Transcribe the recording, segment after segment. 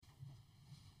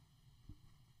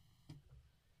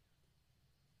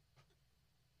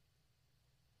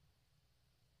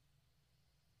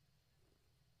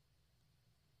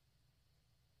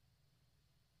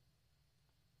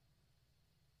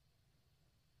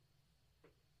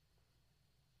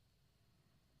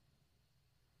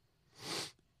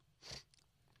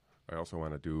I also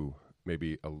want to do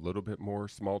maybe a little bit more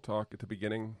small talk at the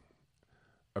beginning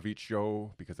of each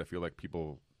show because I feel like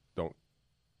people don't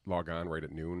log on right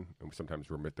at noon, and sometimes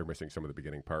they're missing some of the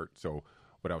beginning part. So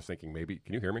what I was thinking, maybe,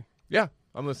 can you hear me? Yeah,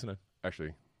 I'm listening.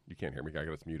 Actually, you can't hear me. I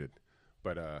got us muted.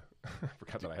 But I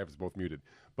forgot that I have us both muted.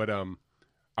 But I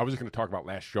was just going to talk about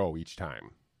last show each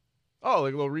time. Oh,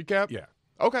 like a little recap? Yeah.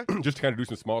 Okay. Just to kind of do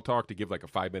some small talk to give like a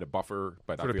 5-minute buffer.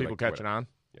 But For the people catching on?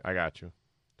 Yeah. I got you.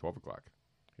 12 o'clock.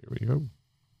 Here we go.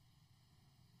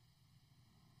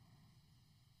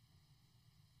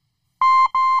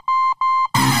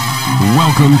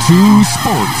 Welcome to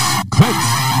Sports, Clicks,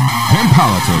 and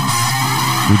Politics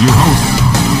with your hosts,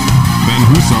 Ben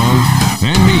Husong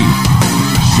and me,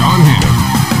 Sean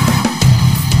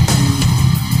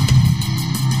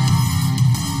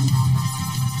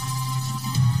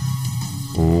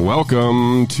Hannon.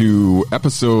 Welcome to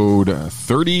episode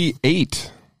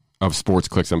 38 of Sports,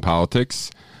 Clicks, and Politics.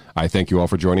 I thank you all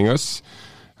for joining us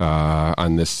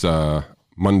on this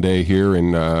Monday here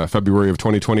in February of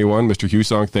 2021. Mr.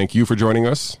 Husong, thank you for joining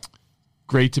us.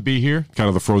 Great to be here. Kind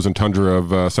of the frozen tundra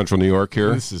of central New York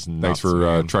here. This is nuts, Thanks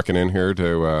for trekking in here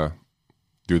to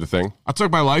do the thing. I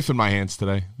took my life in my hands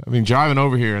today. I mean, driving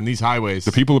over here in these highways.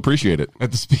 The people appreciate it.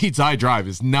 At the speeds I drive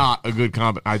is not a good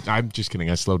comment. I'm just kidding.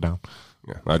 I slowed down.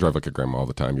 Yeah, I drive like a grandma all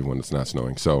the time, even when it's not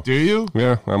snowing. So, do you?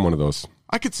 Yeah, I'm one of those.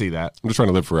 I could see that. I'm just trying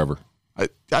to live forever.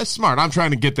 That's smart. I'm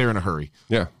trying to get there in a hurry.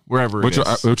 Yeah. Wherever it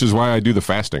is. Which is why I do the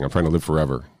fasting. I'm trying to live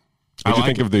forever. What did you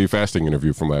think of the fasting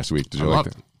interview from last week? Did you like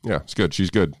it? Yeah, it's good.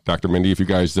 She's good. Dr. Mindy, if you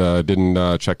guys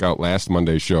didn't check out last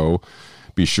Monday's show,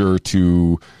 be sure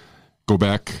to go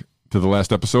back to the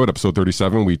last episode, episode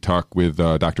 37. We talked with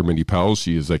Dr. Mindy Pelz.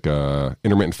 She is like a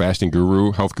intermittent fasting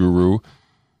guru, health guru.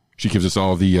 She gives us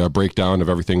all the breakdown of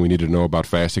everything we need to know about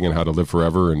fasting and how to live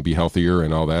forever and be healthier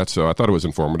and all that. So I thought it was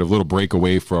informative. A little break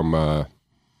away from, I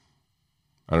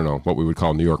don't know, what we would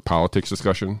call New York politics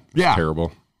discussion. Yeah.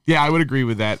 Terrible. Yeah, I would agree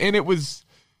with that. And it was,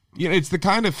 it's the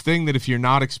kind of thing that if you're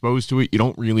not exposed to it, you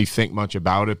don't really think much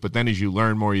about it. But then as you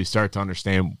learn more, you start to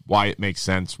understand why it makes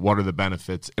sense, what are the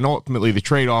benefits. And ultimately, the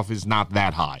trade-off is not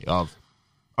that high of,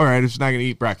 all right, I'm just not going to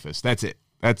eat breakfast. That's it.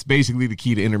 That's basically the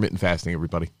key to intermittent fasting,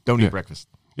 everybody. Don't eat breakfast.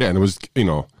 Yeah, and it was,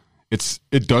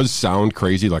 it does sound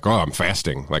crazy, like, oh, I'm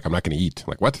fasting, like I'm not going to eat.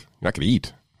 Like, what? You're not going to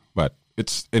eat. But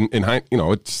it's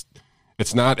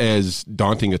it's not as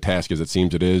daunting a task as it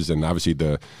seems it is, and obviously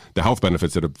the health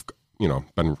benefits that have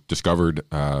been discovered.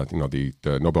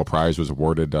 The Nobel Prize was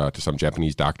awarded to some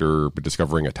Japanese doctor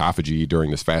discovering autophagy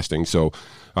during this fasting. So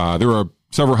there are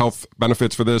several health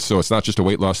benefits for this. So it's not just a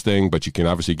weight loss thing, but you can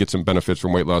obviously get some benefits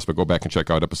from weight loss. But go back and check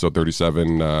out episode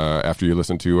 37 after you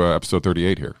listen to episode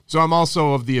 38 here. So I'm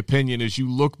also of the opinion, as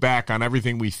you look back on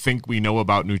everything we think we know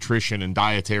about nutrition and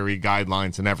dietary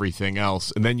guidelines and everything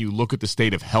else, and then you look at the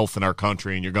state of health in our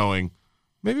country and you're going,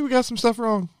 maybe we got some stuff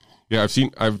wrong. Yeah,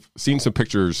 I've seen some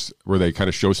pictures where they kind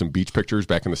of show some beach pictures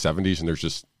back in the 70s, and there's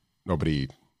just nobody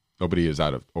is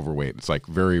out of overweight. It's like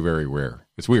very, very rare.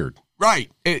 It's weird. Right.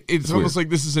 It's almost like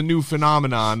this is a new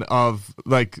phenomenon of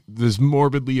like this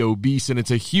morbidly obese, and it's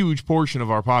a huge portion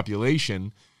of our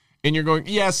population. And you're going,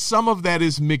 yes, some of that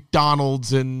is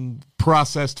McDonald's and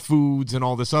processed foods and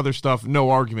all this other stuff. No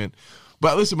argument.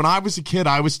 But listen, when I was a kid,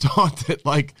 I was taught that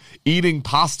like eating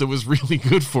pasta was really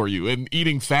good for you and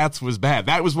eating fats was bad.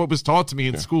 That was what was taught to me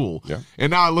in school. Yeah. And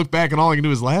now I look back and all I can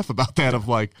do is laugh about that of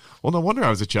like, well, no wonder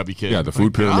I was a chubby kid. Yeah, the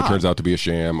food pyramid turns out to be a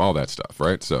sham, all that stuff,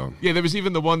 right? So yeah, there was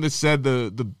even the one that said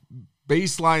the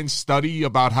baseline study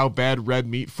about how bad red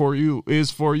meat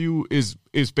is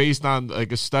based on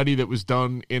like a study that was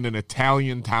done in an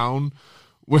Italian town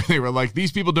where they were like,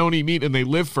 these people don't eat meat and they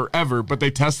live forever, but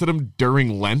they tested them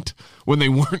during Lent when they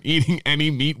weren't eating any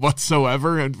meat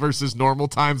whatsoever, and versus normal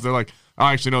times, they're like, oh,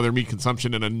 actually, no, their meat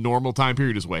consumption in a normal time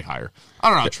period is way higher. I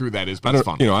don't know how true that is, but it's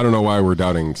fun. I don't know why we're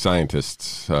doubting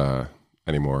scientists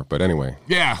anymore, but anyway.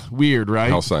 Yeah, weird, right?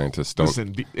 Health scientists don't.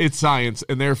 Listen, it's science,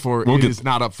 and therefore it is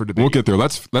not up for debate. We'll get there.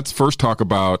 Let's first talk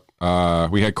about,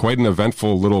 we had quite an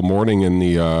eventful little morning in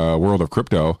the world of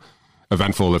crypto.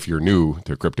 Eventful if you're new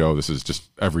to crypto. This is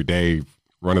just everyday,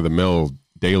 run-of-the-mill,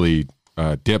 daily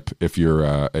dip if you're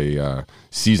a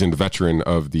seasoned veteran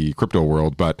of the crypto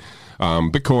world. But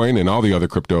Bitcoin and all the other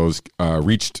cryptos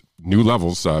reached new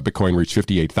levels. Bitcoin reached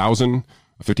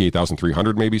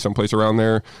 58,300 maybe, someplace around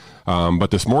there.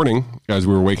 But this morning, as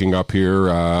we were waking up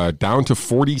here, down to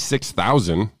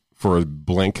 46,000 for a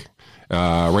blink.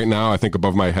 Right now, I think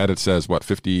above my head it says,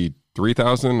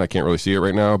 53,000? I can't really see it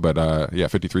right now, but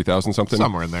 53,000 something.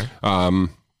 Somewhere in there.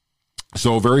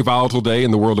 So very volatile day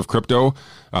in the world of crypto.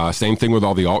 Same thing with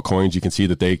all the altcoins. You can see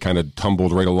that they kind of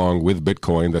tumbled right along with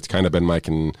Bitcoin. That's kind of been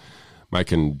my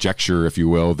conjecture, if you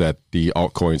will, that the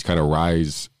altcoins kind of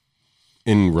rise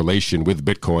in relation with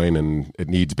Bitcoin, and it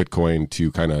needs Bitcoin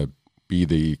to kind of be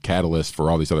the catalyst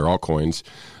for all these other altcoins.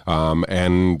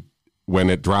 And when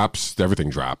it drops, everything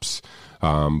drops.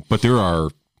 But there are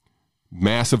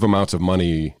massive amounts of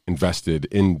money invested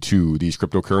into these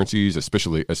cryptocurrencies,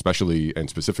 especially and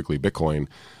specifically Bitcoin.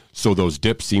 So those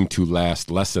dips seem to last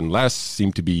less and less,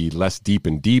 seem to be less deep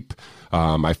and deep.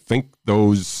 I think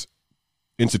those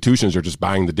institutions are just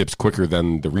buying the dips quicker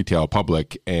than the retail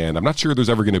public, and I'm not sure there's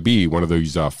ever going to be one of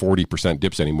those 40%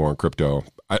 dips anymore in crypto.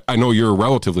 I know you're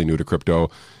relatively new to crypto,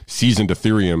 seasoned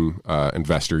Ethereum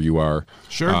investor you are.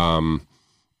 Sure.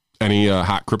 Any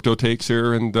hot crypto takes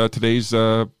here in today's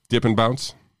dip and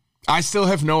bounce? I still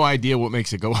have no idea what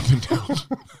makes it go up and down.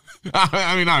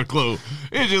 I mean, not a clue.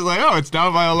 It's just like, oh, it's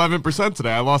down by 11%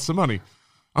 today. I lost some money.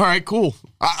 All right, cool.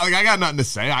 I got nothing to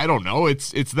say. I don't know.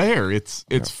 It's there.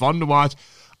 It's fun to watch.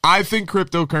 I think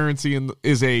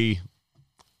cryptocurrency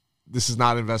this is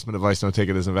not investment advice. Don't take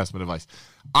it as investment advice.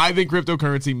 I think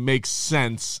cryptocurrency makes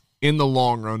sense in the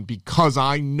long run because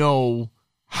I know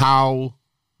how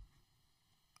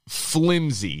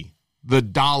flimsy the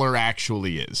dollar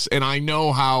actually is. And I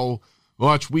know how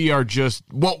much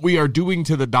what we are doing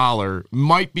to the dollar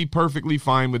might be perfectly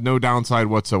fine with no downside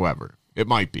whatsoever. It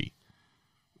might be.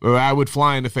 I would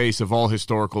fly in the face of all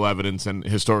historical evidence and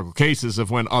historical cases of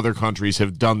when other countries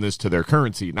have done this to their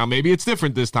currency. Now, maybe it's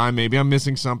different this time. Maybe I'm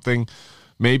missing something.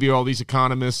 Maybe all these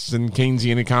economists and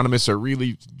Keynesian economists are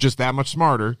really just that much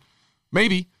smarter.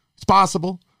 Maybe. It's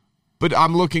possible. But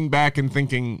I'm looking back and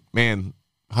thinking, man,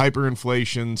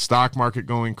 hyperinflation, stock market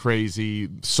going crazy,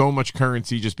 so much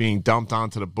currency just being dumped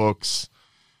onto the books,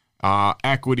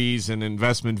 equities and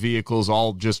investment vehicles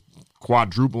all just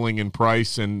quadrupling in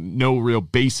price and no real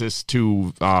basis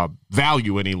to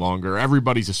value any longer.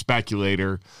 Everybody's a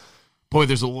speculator. Boy,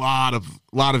 there's a lot of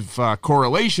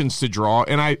correlations to draw,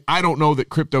 and I don't know that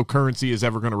cryptocurrency is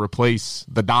ever going to replace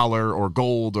the dollar or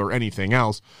gold or anything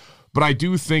else, but I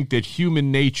do think that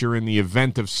human nature in the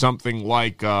event of something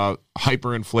like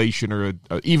hyperinflation or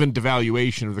even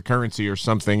devaluation of the currency or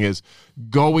something is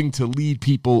going to lead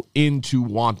people into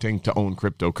wanting to own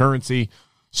cryptocurrency.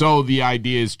 So the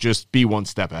idea is just be one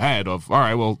step ahead of, all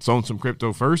right, well, let's own some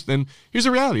crypto first. And here's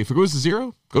the reality. If it goes to zero,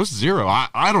 it goes to zero.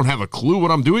 I don't have a clue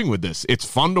what I'm doing with this. It's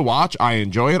fun to watch. I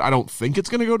enjoy it. I don't think it's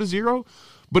going to go to zero.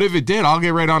 But if it did, I'll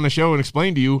get right on the show and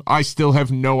explain to you, I still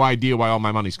have no idea why all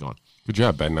my money's gone. Good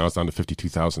job, Ben. Now it's down to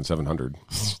 52,700.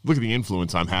 Look at the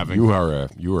influence I'm having. You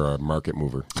are a market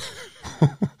mover.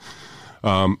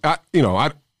 I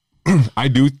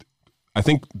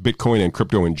think Bitcoin and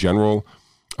crypto in general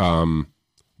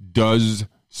does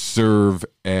serve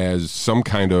as some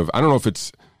kind of, I don't know if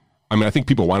it's, I think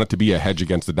people want it to be a hedge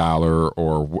against the dollar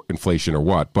or inflation or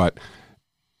what, but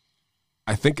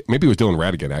I think maybe it was Dylan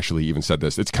Ratigan actually even said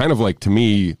this. It's kind of like, to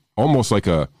me, almost like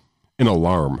an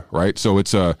alarm, right? So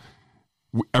it's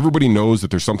everybody knows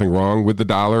that there's something wrong with the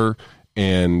dollar,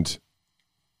 and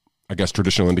I guess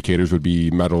traditional indicators would be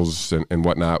metals and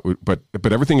whatnot, but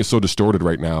everything is so distorted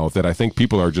right now that I think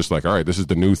people are just like, all right, this is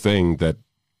the new thing that,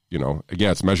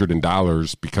 it's measured in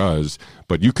dollars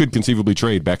but you could conceivably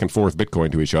trade back and forth Bitcoin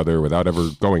to each other without ever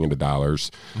going into dollars.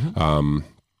 Mm-hmm.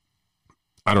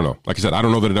 I don't know. Like I said, I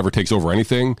don't know that it ever takes over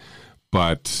anything,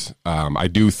 but I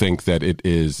do think that it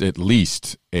is at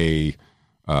least at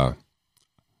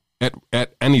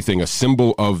anything, a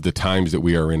symbol of the times that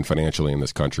we are in financially in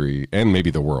this country and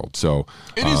maybe the world. So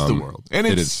it is the world, and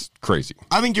it is crazy.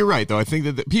 I think you're right, though. I think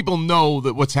that people know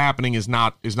that what's happening is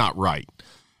not right,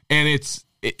 and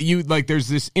there's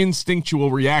this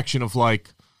instinctual reaction of like,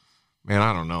 man,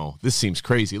 I don't know, this seems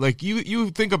crazy. Like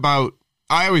you think about,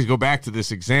 I always go back to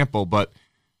this example, but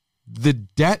the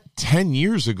debt 10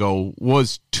 years ago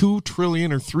was $2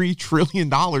 trillion or $3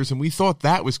 trillion, and we thought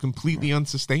that was completely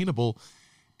unsustainable.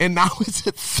 And now it's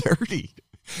at 30.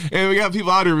 And we got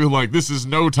people out here who are like, this is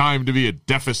no time to be a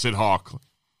deficit hawk.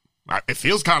 It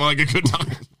feels kind of like a good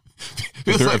time.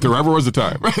 If there ever was a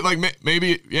time. Right, like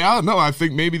maybe, I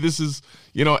think maybe this is,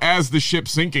 as the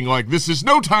ship's sinking, like this is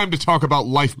no time to talk about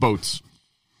lifeboats.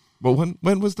 Well,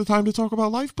 when was the time to talk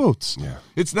about lifeboats? Yeah.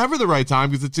 It's never the right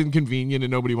time because it's inconvenient and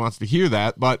nobody wants to hear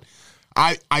that. But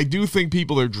I do think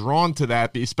people are drawn to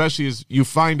that, especially as you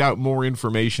find out more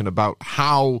information about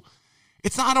how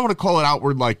it's not, I don't want to call it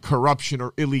outward like corruption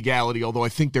or illegality, although I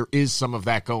think there is some of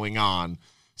that going on.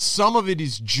 Some of it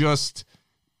is just,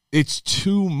 it's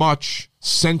too much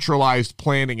centralized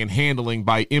planning and handling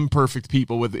by imperfect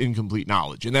people with incomplete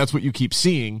knowledge. And that's what you keep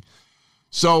seeing.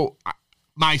 So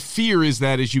my fear is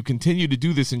that as you continue to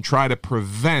do this and try to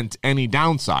prevent any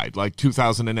downside, like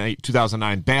 2008,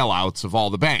 2009 bailouts of all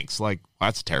the banks, like, well,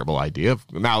 that's a terrible idea.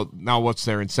 Now what's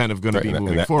their incentive going to be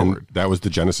moving forward? And that was the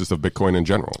genesis of Bitcoin in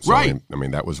general. So, right. I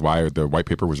mean, that was why the white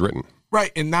paper was written.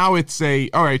 Right. And now it's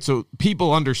all right, so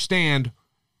people understand,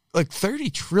 like,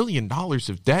 $30 trillion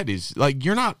of debt is, like,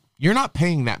 you're not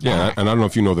paying that back. Yeah, and I don't know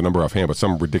if you know the number offhand, but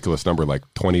some ridiculous number like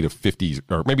 20 to 50,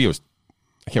 or maybe it was,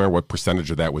 I can't remember what percentage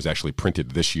of that was actually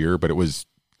printed this year, but it was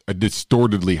a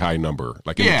distortedly high number.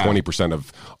 Like 20%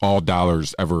 of all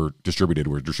dollars ever distributed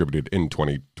were distributed in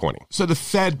 2020. So the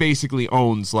Fed basically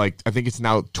owns, like, I think it's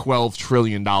now $12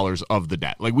 trillion of the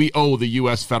debt. Like, we owe the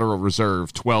U.S. Federal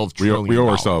Reserve $12 trillion. We owe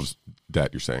ourselves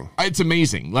debt, you're saying. It's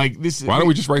amazing. Like, this. Why don't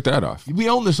we just write that off? We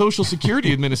own the Social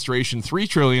Security Administration $3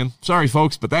 trillion. Sorry,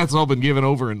 folks, but that's all been given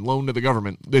over and loaned to the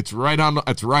government. It's right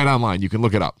online. You can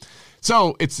look it up.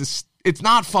 So it's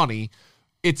not funny.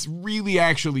 It's really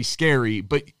actually scary,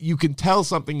 but you can tell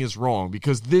something is wrong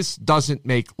because this doesn't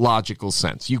make logical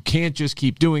sense. You can't just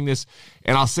keep doing this.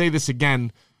 And I'll say this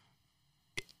again.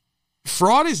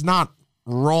 Fraud is not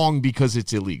wrong because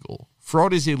it's illegal.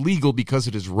 Fraud is illegal because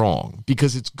it is wrong,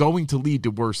 because it's going to lead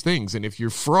to worse things. And if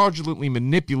you're fraudulently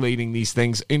manipulating these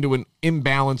things into an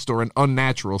imbalanced or an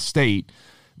unnatural state,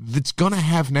 that's going to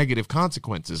have negative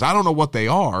consequences. I don't know what they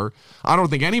are. I don't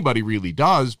think anybody really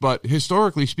does. But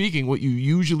historically speaking, what you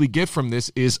usually get from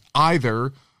this is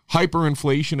either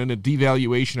hyperinflation and a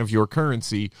devaluation of your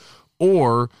currency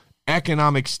or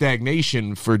economic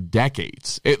stagnation for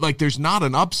decades. There's not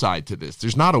an upside to this.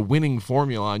 There's not a winning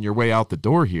formula on your way out the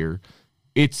door here.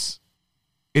 It's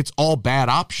all bad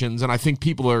options. And I think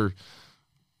people are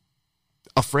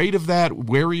afraid of that,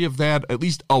 wary of that, at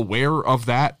least aware of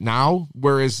that now,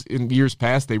 whereas in years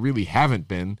past they really haven't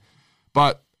been.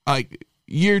 But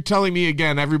you're telling me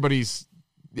again, everybody's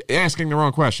asking the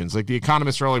wrong questions. Like, the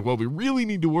economists are like, well, we really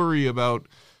need to worry about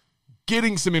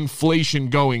getting some inflation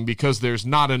going because there's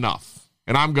not enough.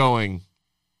 And I'm going,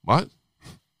 what?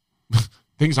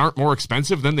 Things aren't more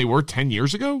expensive than they were 10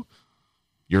 years ago?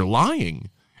 You're lying.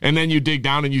 And then you dig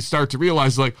down and you start to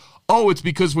realize, like, oh, it's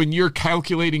because when you're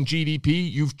calculating GDP,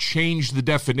 you've changed the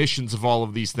definitions of all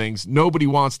of these things. Nobody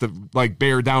wants to, like,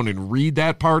 bear down and read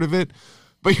that part of it.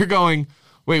 But you're going,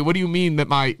 wait, what do you mean that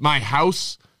my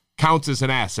house counts as an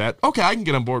asset? Okay, I can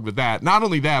get on board with that. Not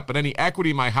only that, but any equity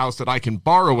in my house that I can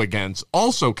borrow against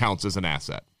also counts as an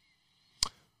asset.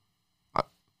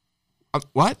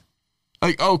 What?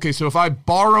 Like, okay, so if I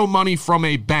borrow money from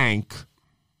a bank,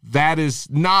 that is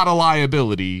not a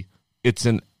liability. It's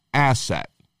an asset.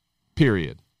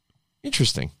 Period.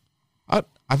 Interesting.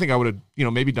 I think I would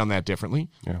have, maybe done that differently.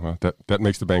 Yeah, well, that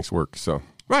makes the banks work. So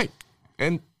right,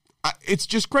 and it's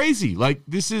just crazy. Like,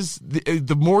 this is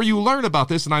the more you learn about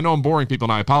this, and I know I'm boring people,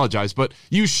 and I apologize, but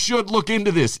you should look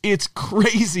into this. It's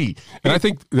crazy. And I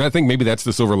think maybe that's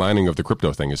the silver lining of the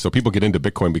crypto thing is so people get into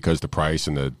Bitcoin because the price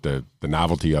and the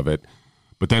novelty of it.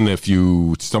 But then if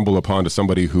you stumble upon to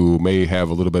somebody who may have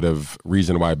a little bit of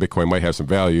reason why Bitcoin might have some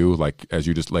value, like as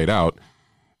you just laid out,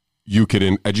 you could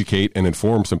educate and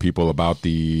inform some people about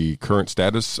the current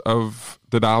status of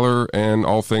the dollar and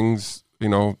all things,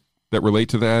 that relate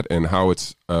to that and how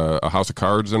it's a house of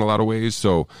cards in a lot of ways.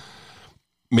 So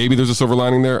maybe there's a silver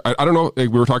lining there. I don't know. We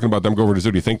were talking about them go over to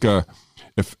Zoo. Do you think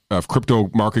if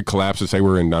crypto market collapses, say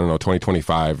we're in,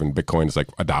 2025 and Bitcoin is like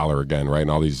 $1 again, right?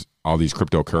 And all these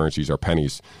cryptocurrencies are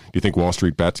pennies. Do you think Wall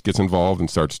Street Bets gets involved and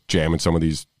starts jamming some of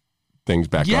these things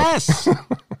back up? Yes.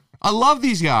 I love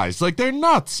these guys. Like, they're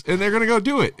nuts, and they're going to go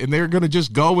do it, and they're going to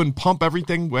just go and pump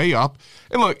everything way up.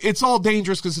 And look, it's all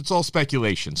dangerous because it's all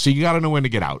speculation, so you got to know when to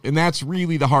get out. And that's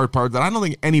really the hard part that I don't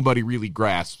think anybody really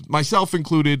grasps, myself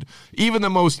included. Even the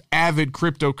most avid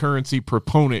cryptocurrency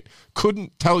proponent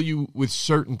couldn't tell you with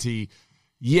certainty,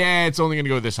 yeah, it's only going to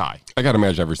go this high. I got to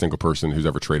imagine every single person who's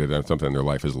ever traded on something in their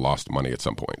life has lost money at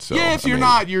some point. So yeah, if you're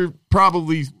not, you're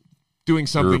probably doing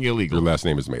something illegal. Your last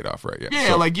name is Madoff, right? Yeah,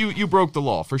 so, like you broke the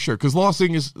law for sure. Because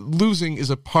losing is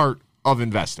a part of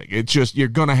investing. It's just you're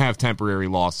gonna have temporary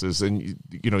losses, and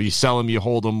you sell them, you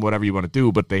hold them, whatever you want to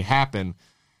do, but they happen.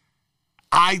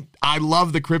 I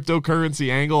love the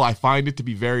cryptocurrency angle. I find it to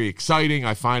be very exciting.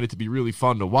 I find it to be really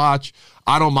fun to watch.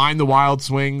 I don't mind the wild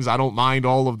swings. I don't mind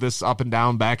all of this up and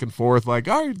down, back and forth. Like,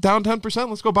 all right, down 10%.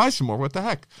 Let's go buy some more. What the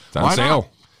heck? It's on sale. Not?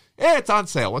 Yeah, it's on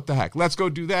sale. What the heck? Let's go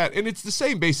do that. And it's the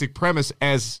same basic premise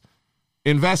as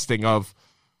investing of,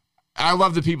 I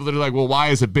love the people that are like, well, why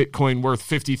is a Bitcoin worth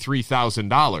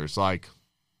 $53,000? Like,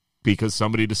 because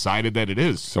somebody decided that it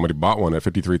is. Somebody bought one at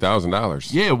 $53,000.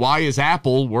 Yeah, why is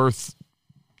Apple worth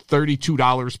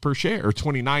 $32 per share or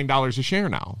 $29 a share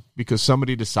now because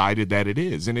somebody decided that it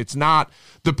is. And it's not,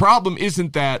 the problem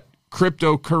isn't that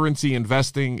cryptocurrency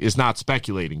investing is not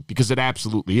speculating, because it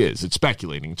absolutely is. It's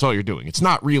speculating. It's all you're doing. It's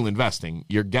not real investing.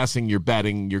 You're guessing, you're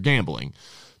betting, you're gambling.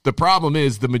 The problem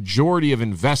is the majority of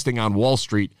investing on Wall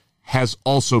Street has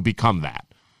also become that.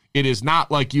 It is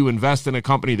not like you invest in a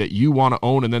company that you want to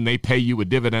own and then they pay you a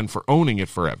dividend for owning it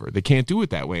forever. They can't do it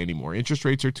that way anymore. Interest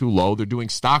rates are too low. They're doing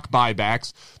stock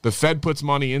buybacks. The Fed puts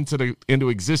money into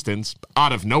existence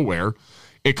out of nowhere.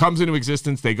 It comes into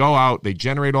existence. They go out. They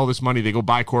generate all this money. They go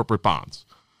buy corporate bonds.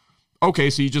 Okay,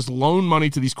 so you just loan money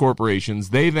to these corporations.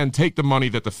 They then take the money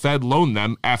that the Fed loaned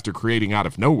them after creating out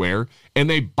of nowhere, and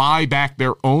they buy back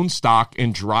their own stock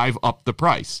and drive up the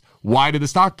price. Why did the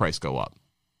stock price go up?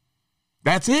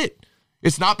 That's it.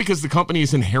 It's not because the company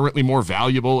is inherently more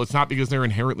valuable. It's not because they're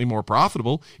inherently more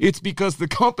profitable. It's because the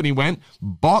company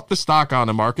bought the stock on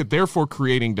the market, therefore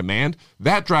creating demand.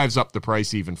 That drives up the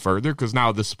price even further because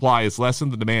now the supply is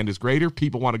lessened, the demand is greater.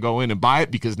 People want to go in and buy it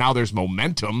because now there's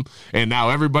momentum, and now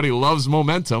everybody loves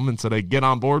momentum, and so they get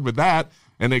on board with that,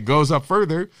 and it goes up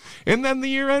further. And then the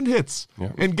year end hits.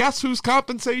 Yeah. And guess whose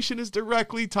compensation is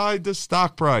directly tied to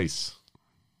stock price?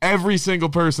 Every single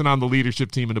person on the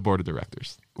leadership team and the board of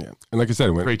directors. Yeah. And like I said,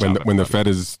 when the Fed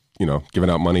is, giving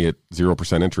out money at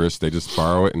 0% interest, they just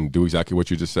borrow it and do exactly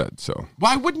what you just said. So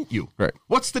why wouldn't you? Right.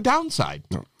 What's the downside?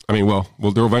 No. I mean, well,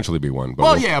 there'll eventually be one.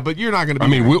 But but you're not going to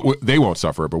be. I mean, they won't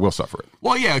suffer it, but we'll suffer it.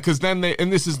 Well, yeah, because then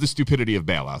and this is the stupidity of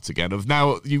bailouts again. Of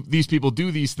now, these people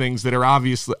do these things that are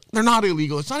obviously, they're not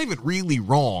illegal. It's not even really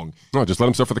wrong. No, just let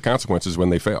them suffer the consequences when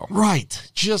they fail. Right.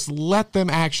 Just let them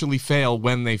actually fail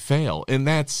when they fail. And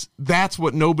that's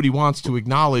what nobody wants to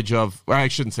acknowledge of, or I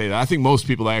shouldn't say that. I think most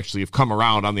people actually have come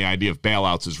around on the idea of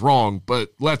bailouts is wrong,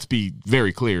 but let's be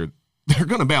very clear. They're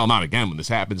going to bail them out again when this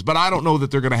happens, but I don't know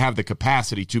that they're going to have the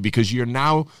capacity to, because you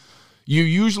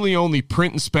usually only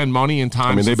print and spend money in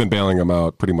times. I mean, they've been bailing them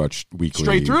out pretty much weekly.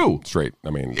 Straight through. Straight.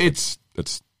 I mean,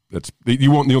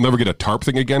 you'll never get a TARP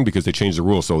thing again because they changed the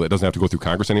rules so it doesn't have to go through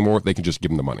Congress anymore. They can just give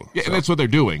them the money. Yeah, and that's what they're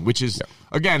doing, which is,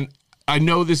 again, I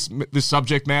know this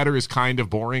subject matter is kind of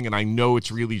boring, and I know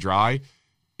it's really dry.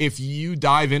 If you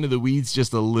dive into the weeds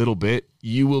just a little bit,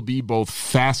 you will be both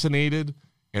fascinated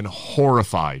and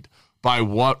horrified by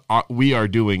what we are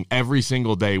doing every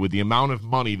single day with the amount of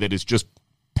money that is just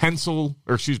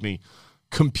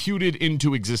computed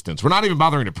into existence. We're not even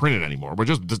bothering to print it anymore. We're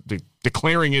just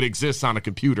declaring it exists on a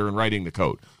computer and writing the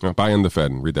code. Buy in the Fed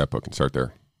and read that book and start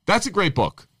there. That's a great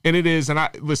book. And it is. And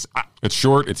it's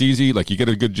short. It's easy. Like, you get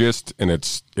a good gist, and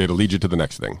it'll lead you to the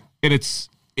next thing. And it's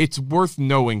worth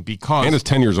knowing because. And it's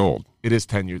 10 years old. It is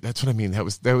 10 years. That's what I mean. That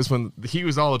was when he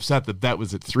was all upset that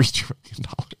was at $3 trillion.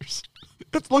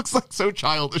 It looks like so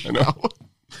childish now.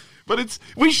 But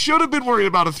we should have been worried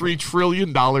about a $3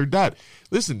 trillion debt.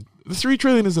 Listen, the $3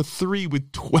 trillion is a 3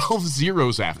 with 12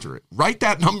 zeros after it. Write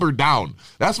that number down.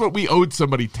 That's what we owed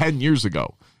somebody 10 years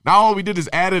ago. Now all we did is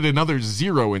added another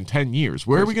zero in 10 years.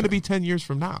 Where are we going to be 10 years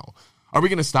from now? Are we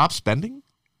going to stop spending?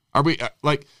 Are we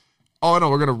oh, no,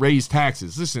 we're going to raise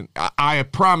taxes. Listen, I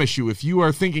promise you, if you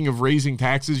are thinking of raising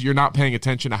taxes, you're not paying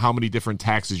attention to how many different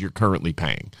taxes you're currently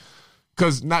paying.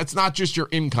 Because it's not just your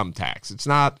income tax. It's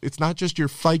not just your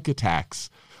FICA tax.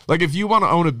 Like, if you want to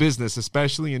own a business,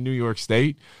 especially in New York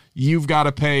State, you've got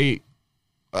to pay,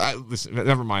 listen,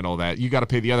 never mind all that. You got to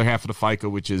pay the other half of the FICA,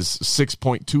 which is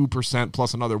 6.2%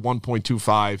 plus another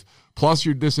 1.25, plus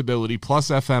your disability, plus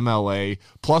FMLA,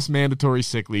 plus mandatory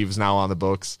sick leave is now on the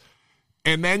books.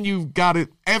 And then you've got it.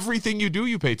 Everything you do,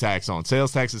 you pay tax on.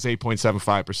 Sales tax is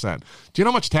 8.75%. Do you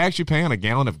know how much tax you pay on a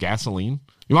gallon of gasoline?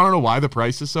 You want to know why the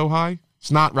price is so high?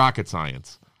 It's not rocket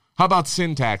science. How about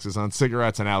sin taxes on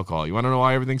cigarettes and alcohol? You want to know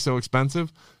why everything's so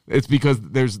expensive? It's because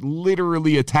there's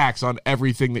literally a tax on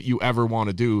everything that you ever want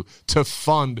to do to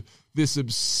fund this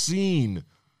obscene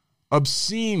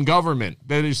government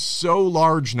that is so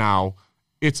large now.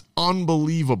 It's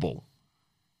unbelievable.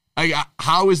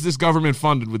 How is this government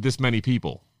funded with this many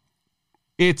people?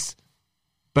 It's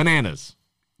bananas.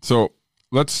 So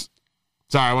let's.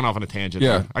 Sorry, I went off on a tangent.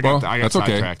 Yeah, I got that's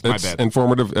sidetracked. Okay. My bad.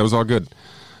 Informative. That was all good.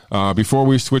 Before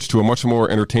we switch to a much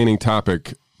more entertaining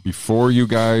topic, before you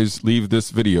guys leave this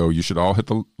video, you should all hit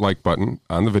the like button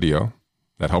on the video.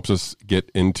 That helps us get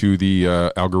into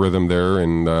the algorithm there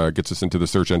and gets us into the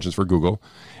search engines for Google.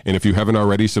 And if you haven't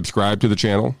already, subscribe to the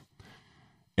channel.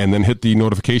 And then hit the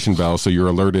notification bell so you're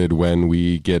alerted when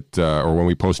we get or when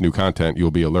we post new content,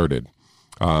 you'll be alerted.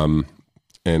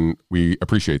 And we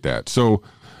appreciate that. So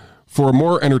for a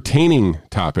more entertaining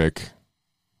topic,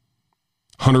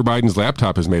 Hunter Biden's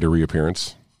laptop has made a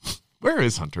reappearance. Where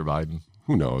is Hunter Biden?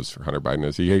 who knows who Hunter Biden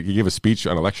is. He gave a speech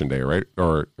on Election Day, right?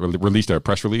 Or released a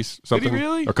press release, something. Did he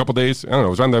really? A couple days. I don't know. It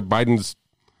was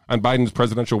on Biden's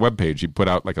presidential webpage. He put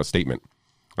out like a statement.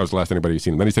 That was the last anybody had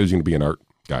seen him. Then he said he's going to be an art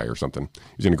guy or something.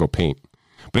 He's going to go paint.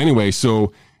 But anyway,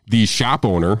 so the shop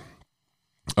owner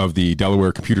of the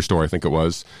Delaware computer store, I think it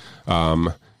was,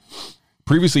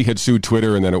 previously had sued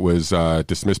Twitter, and then it was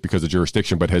dismissed because of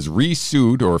jurisdiction, but has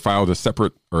re-sued or filed a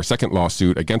separate or second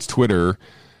lawsuit against Twitter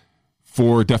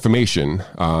for defamation,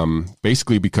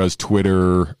 basically because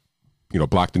Twitter,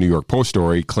 blocked the New York Post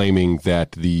story claiming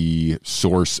that the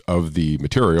source of the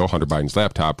material, Hunter Biden's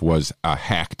laptop, was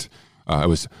hacked.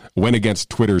 It went against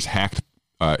Twitter's hacked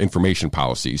information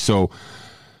policy. So,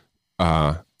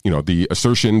 the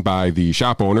assertion by the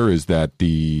shop owner is that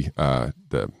the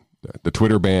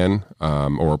Twitter ban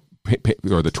or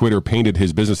the Twitter painted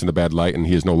his business in a bad light, and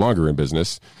he is no longer in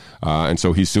business. And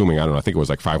so he's suing, I don't know, I think it was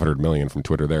like $500 million from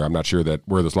Twitter there. I'm not sure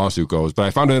where this lawsuit goes, but I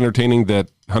found it entertaining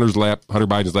that Hunter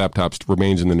Biden's laptop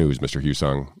remains in the news, Mr.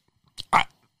 Husong.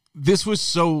 This was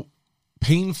so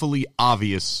painfully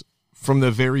obvious from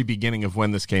the very beginning of when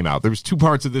this came out. There was two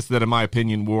parts of this that, in my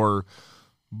opinion, were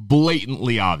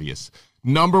blatantly obvious.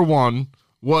 Number one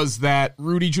was that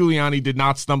Rudy Giuliani did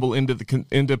not stumble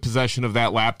into possession of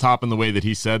that laptop in the way that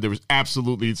he said. There was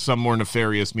absolutely some more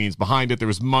nefarious means behind it. There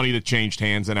was money that changed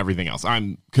hands and everything else.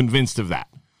 I'm convinced of that.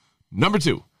 Number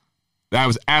two, that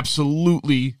was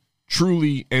absolutely,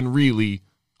 truly, and really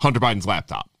Hunter Biden's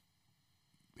laptop.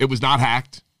 It was not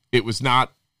hacked. It was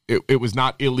not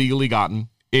illegally gotten.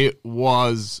 Maybe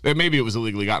it was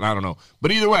illegally gotten. I don't know.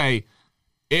 But either way,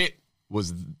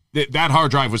 that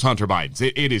hard drive was Hunter Biden's.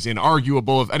 It is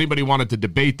inarguable. If anybody wanted to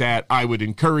debate that, I would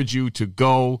encourage you to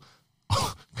go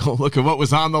look at what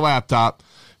was on the laptop.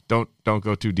 Don't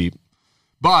go too deep.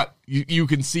 But you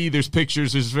can see there's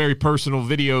pictures, there's very personal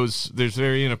videos, there's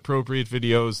very inappropriate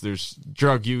videos, there's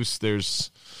drug use,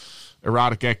 there's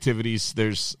erotic activities,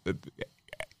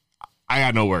 I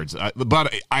got no words,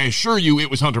 but I assure you it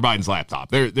was Hunter Biden's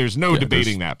laptop. There's no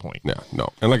debating that point. Yeah, no.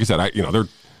 And like I said,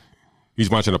 he's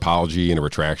watching an apology and a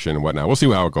retraction and whatnot. We'll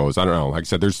see how it goes. I don't know. Like I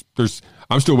said,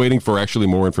 I'm still waiting for actually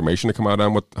more information to come out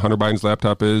on what Hunter Biden's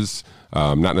laptop is.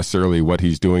 Not necessarily what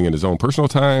he's doing in his own personal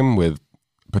time with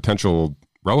potential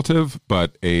relative,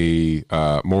 but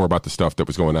more about the stuff that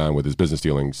was going on with his business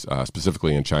dealings,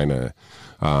 specifically in China.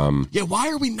 Why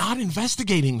are we not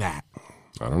investigating that?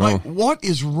 I don't know. Like, what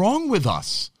is wrong with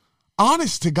us?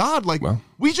 Honest to God,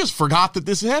 we just forgot that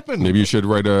this happened. Maybe you should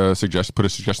put a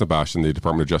suggestion box in the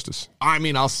Department of Justice. I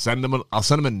mean, I'll send them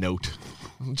a note.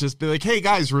 Just be like, hey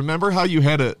guys, remember how you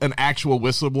had an actual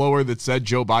whistleblower that said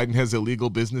Joe Biden has illegal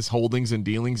business holdings and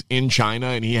dealings in China,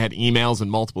 and he had emails and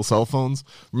multiple cell phones?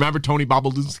 Remember Tony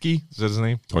Bobulinski? Is that his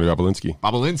name? Tony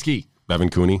Bobulinski. Bevan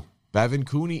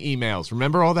Cooney emails.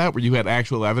 Remember all that, where you had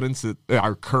actual evidence that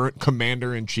our current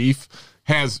commander-in-chief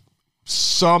has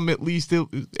at least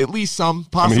some,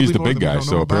 possibly. I mean, he's the big guy,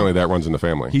 so apparently that runs in the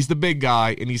family. He's the big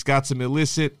guy, and he's got some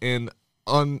illicit and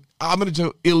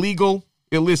illegal,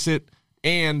 illicit,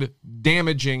 and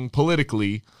damaging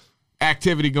politically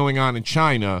activity going on in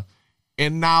China.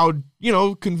 And now,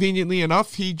 conveniently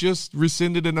enough, he just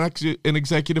rescinded an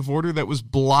executive order that was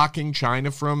blocking China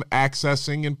from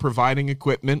accessing and providing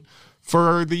equipment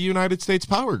for the United States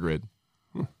power grid.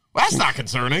 Well, that's not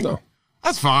concerning. No.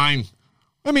 That's fine.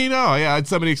 I mean,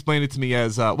 somebody explained it to me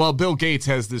as, Bill Gates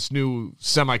has this new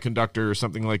semiconductor or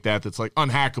something like that that's like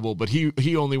unhackable, but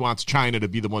he only wants China to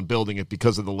be the one building it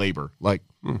because of the labor.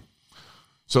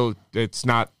 So it's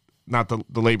not the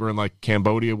labor in like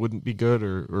Cambodia wouldn't be good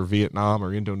or Vietnam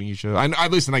or Indonesia. I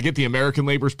listen, I get the American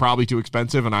labor is probably too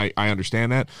expensive, and I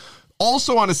understand that.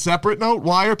 Also, on a separate note,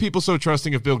 why are people so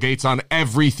trusting of Bill Gates on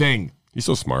everything? He's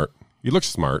so smart. He looks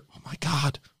smart. Oh my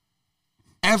God.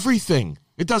 Everything.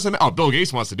 It doesn't. Oh, Bill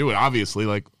Gates wants to do it, obviously.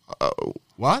 Like,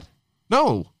 what?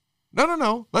 No.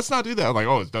 Let's not do that. I'm like,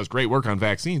 it does great work on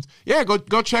vaccines. Yeah,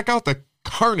 go check out the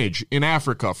carnage in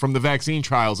Africa from the vaccine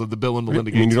trials of the Bill and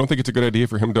Melinda Gates. I mean, you don't think it's a good idea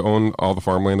for him to own all the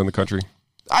farmland in the country?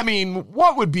 I mean,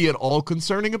 what would be at all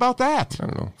concerning about that? I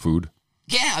don't know. Food.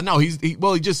 Yeah, no, he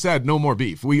just said no more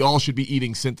beef. We all should be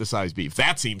eating synthesized beef.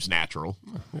 That seems natural.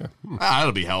 Yeah.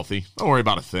 That'll be healthy. Don't worry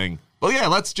about a thing. Well, yeah,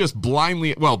 let's just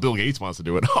blindly... Well, Bill Gates wants to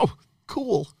do it. Oh,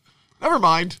 cool. Never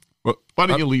mind. Well, why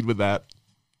don't you lead with that?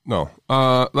 No.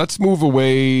 Let's move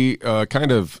away,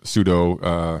 kind of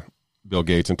pseudo Bill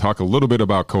Gates, and talk a little bit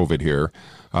about COVID here.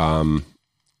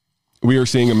 We are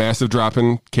seeing a massive drop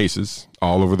in cases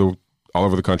all over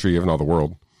the country, even all the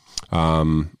world.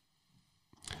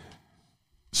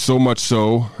 So much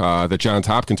so that Johns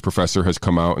Hopkins professor has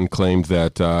come out and claimed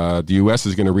that the U.S.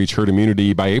 is going to reach herd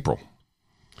immunity by April.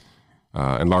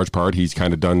 in large part, he's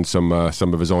kind of done some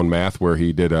of his own math where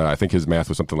he did, I think his math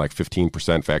was something like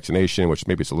 15% vaccination, which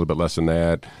maybe it's a little bit less than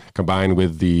that, combined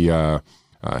with the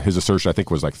his assertion, I think,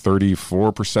 was like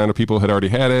 34% of people had already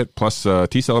had it, plus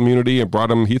T-cell immunity, and brought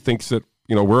him, he thinks that,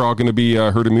 we're all going to be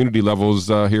herd immunity levels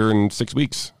here in 6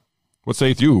 weeks. What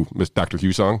sayeth you, Miss Dr.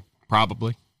 Husong?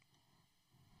 Probably.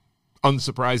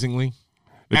 Unsurprisingly.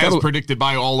 As predicted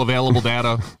by all available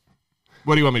data.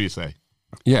 What do you want me to say?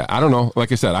 Yeah, I don't know.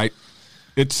 Like I said, I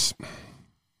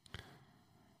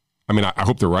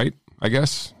hope they're right, I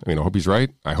guess. I hope he's right.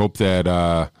 I hope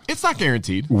that... it's not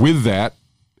guaranteed. With that,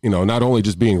 not only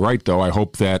just being right, though, I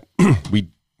hope that we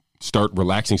start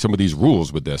relaxing some of these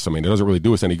rules with this. It doesn't really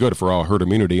do us any good if we're all herd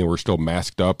immunity and we're still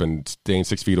masked up and staying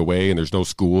 6 feet away and there's no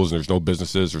schools and there's no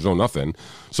businesses, there's no nothing.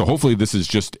 So hopefully this is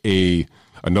just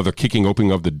another kicking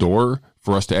opening of the door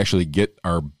for us to actually get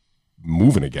our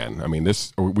moving again.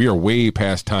 We are way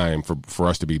past time for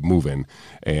us to be moving.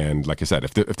 And like I said,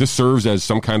 if this serves as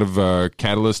some kind of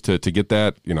catalyst to get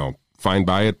that, fine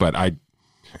by it. But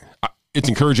it's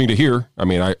encouraging to hear.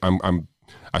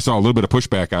 I saw a little bit of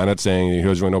pushback on it, saying he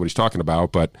doesn't really know what he's talking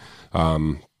about. But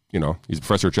he's a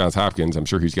professor at Johns Hopkins. I'm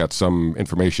sure he's got some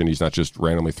information. He's not just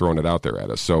randomly throwing it out there at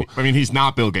us. So he's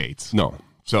not Bill Gates. No.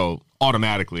 So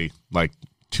automatically, like,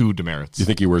 two demerits. Do you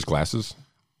think he wears glasses?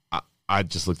 I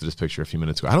just looked at his picture a few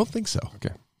minutes ago. I don't think so.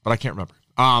 Okay. But I can't remember.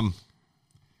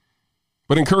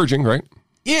 But encouraging, right?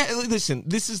 Yeah, listen,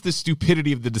 this is the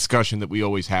stupidity of the discussion that we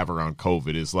always have around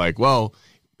COVID is like, well,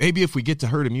 maybe if we get to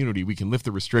herd immunity, we can lift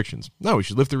the restrictions. No, we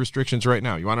should lift the restrictions right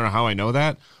now. You want to know how I know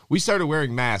that? We started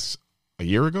wearing masks a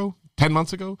year ago, 10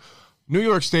 months ago. New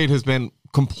York State has been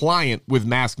compliant with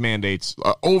mask mandates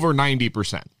over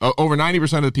 90%. Over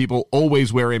 90% of the people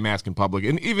always wear a mask in public.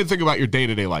 And even think about your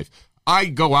day-to-day life. I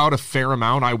go out a fair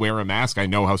amount. I wear a mask. I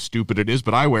know how stupid it is,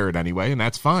 but I wear it anyway, and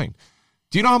that's fine.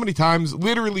 Do you know how many times,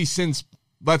 literally since,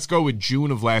 let's go with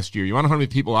June of last year, you want to know how many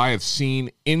people I have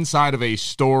seen inside of a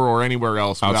store or anywhere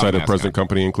else without outside a of mask present on?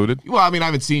 company included? Well, I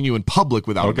haven't seen you in public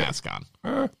without a mask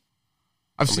on.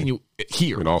 I've seen you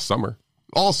here. All summer.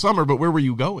 All summer, but where were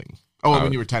you going? Oh,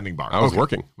 when you were tending bar. I was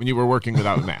working. When you were working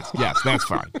without a mask. Yes, that's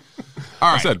fine.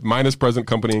 All right. I said minus present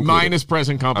company included. Minus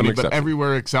present company, but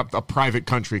everywhere except a private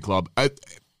country club.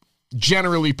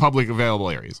 Generally public available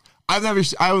areas. I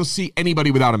don't see anybody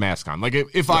without a mask on. Like,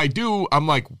 if I do, I'm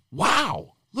like,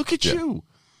 wow, look at you.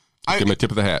 Give him a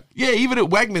tip of the hat. Yeah, even at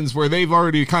Wegmans, where they've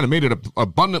already kind of made it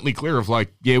abundantly clear of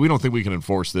like, yeah, we don't think we can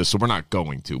enforce this, so we're not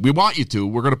going to. We want you to.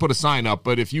 We're going to put a sign up,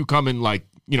 but if you come and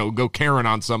go Karen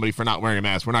on somebody for not wearing a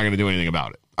mask, we're not going to do anything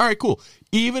about it. All right, cool.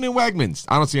 Even in Wegmans,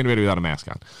 I don't see anybody without a mask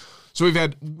on. So we've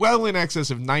had well in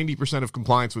excess of 90% of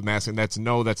compliance with masks, and that's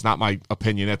not my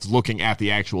opinion. That's looking at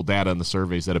the actual data and the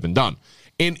surveys that have been done.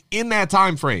 And in that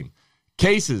time frame,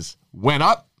 cases went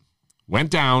up,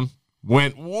 went down,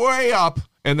 went way up,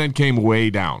 and then came way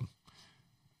down.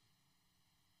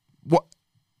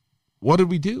 What did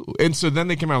we do? And so then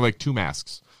they came out like 2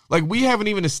 masks. Like, we haven't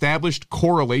even established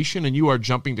correlation, and you are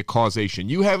jumping to causation.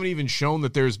 You haven't even shown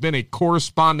that there's been a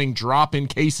corresponding drop in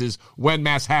cases when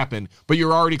masks happen, but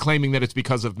you're already claiming that it's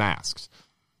because of masks.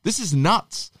 This is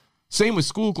nuts. Same with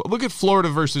school. Look at Florida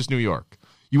versus New York.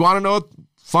 You want to know a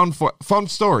fun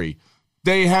story?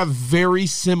 They have very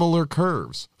similar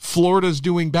curves. Florida's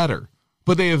doing better,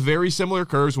 but they have very similar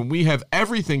curves when we have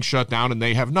everything shut down and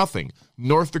they have nothing.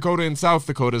 North Dakota and South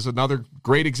Dakota is another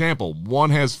great example.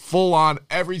 One has full on,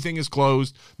 everything is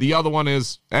closed. The other one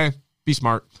is, be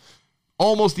smart.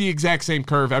 Almost the exact same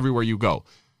curve everywhere you go.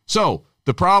 So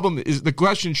the problem is, the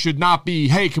question should not be,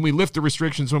 hey, can we lift the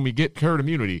restrictions when we get herd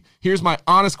immunity? Here's my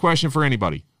honest question for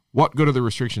anybody. What good are the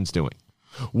restrictions doing?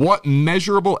 What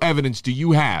measurable evidence do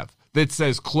you have that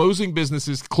says closing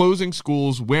businesses, closing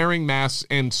schools, wearing masks,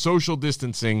 and social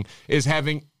distancing is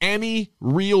having any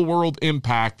real-world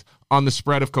impact on the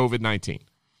spread of COVID-19?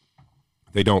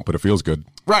 They don't, but it feels good.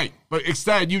 Right, but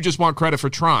instead you just want credit for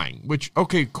trying, which,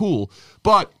 okay, cool,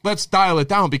 but let's dial it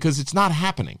down because it's not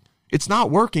happening. It's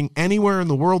not working anywhere in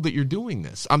the world that you're doing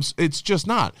this. It's just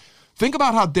not. Think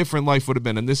about how different life would have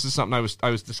been, and this is something I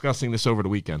was discussing this over the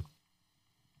weekend.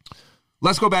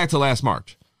 Let's go back to last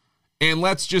March. And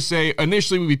let's just say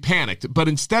initially we panicked, but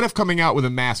instead of coming out with a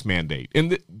mask mandate,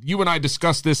 and you and I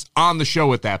discussed this on the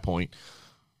show at that point,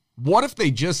 what if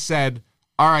they just said,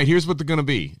 all right, here's what they're going to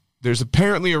be. There's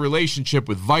apparently a relationship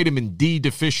with vitamin D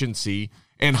deficiency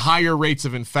and higher rates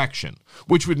of infection,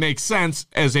 which would make sense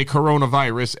as a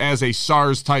coronavirus, as a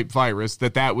SARS-type virus,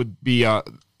 that would be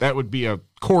a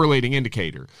correlating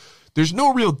indicator. there's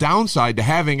no real downside to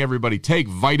having everybody take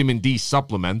vitamin D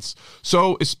supplements.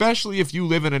 So especially if you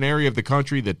live in an area of the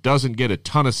country that doesn't get a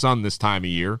ton of sun this time of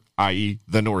year, i.e.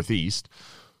 the Northeast,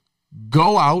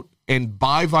 go out and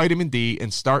buy vitamin D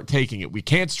and start taking it. We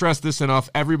can't stress this enough.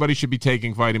 Everybody should be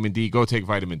taking vitamin D. Go take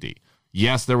vitamin D.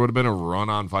 Yes, there would have been a run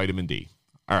on vitamin D.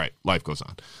 All right, life goes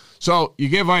on. So you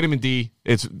get vitamin D.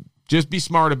 It's just be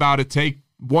smart about it. Take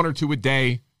 1 or 2 a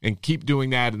day and keep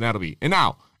doing that, and that'll be. And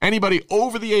now, anybody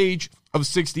over the age of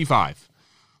 65,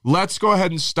 let's go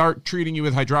ahead and start treating you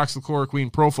with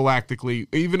hydroxychloroquine prophylactically.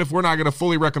 Even if we're not going to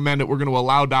fully recommend it, we're going to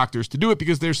allow doctors to do it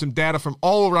because there's some data from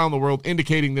all around the world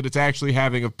indicating that it's actually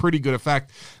having a pretty good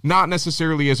effect, not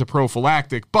necessarily as a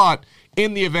prophylactic, but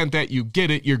in the event that you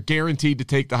get it, you're guaranteed to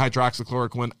take the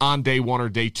hydroxychloroquine on day 1 or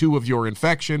day 2 of your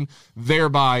infection,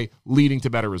 thereby leading to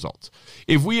better results.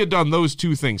 If we had done those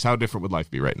 2 things, how different would life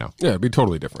be right now? Yeah, it'd be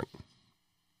totally different.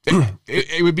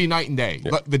 It would be night and day.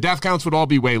 Yeah. The death counts would all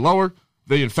be way lower.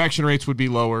 The infection rates would be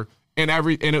lower, and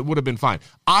it would have been fine.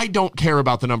 I don't care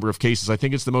about the number of cases. I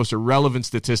think it's the most irrelevant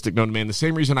statistic known to man. The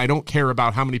same reason I don't care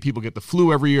about how many people get the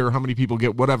flu every year or how many people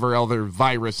get whatever other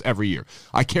virus every year.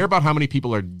 I care about how many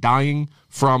people are dying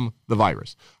from the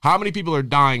virus. How many people are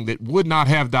dying that would not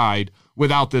have died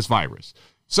without this virus.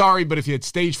 Sorry, but if you had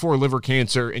stage 4 liver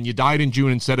cancer and you died in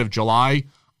June instead of July,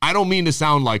 I don't mean to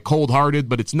sound like cold-hearted,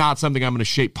 but it's not something I'm going to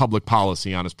shape public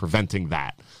policy on, is preventing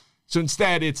that. So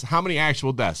instead, it's how many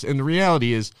actual deaths. And the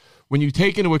reality is, when you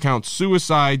take into account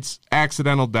suicides,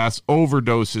 accidental deaths,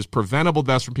 overdoses, preventable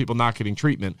deaths from people not getting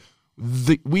treatment,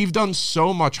 we've done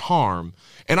so much harm.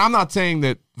 And I'm not saying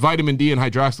that vitamin D and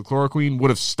hydroxychloroquine would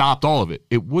have stopped all of it.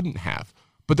 It wouldn't have.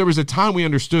 But there was a time we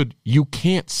understood you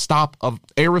can't stop an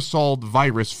aerosol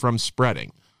virus from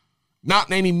spreading. Not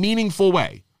in any meaningful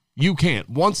way. You can't.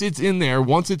 Once it's in there,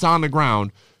 once it's on the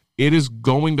ground, it is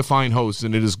going to find hosts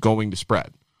and it is going to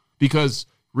spread. Because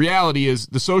reality is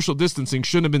the social distancing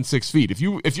shouldn't have been 6 feet.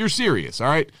 If you're serious, all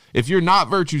right, if you're not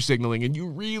virtue signaling and you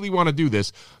really want to do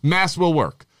this, masks will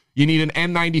work. You need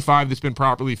an N95 that's been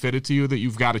properly fitted to you that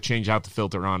you've got to change out the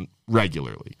filter on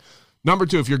regularly. Number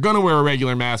 2, if you're going to wear a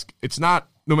regular mask, it's not,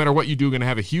 no matter what you do, going to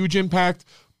have a huge impact.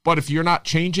 But if you're not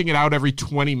changing it out every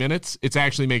 20 minutes, it's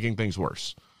actually making things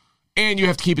worse. And you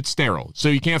have to keep it sterile. So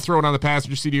you can't throw it on the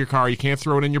passenger seat of your car. You can't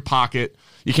throw it in your pocket.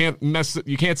 You can't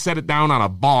set it down on a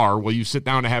bar while you sit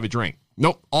down to have a drink.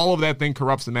 Nope. All of that thing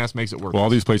corrupts the mask, makes it worse. Well, all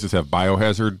these places have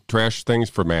biohazard trash things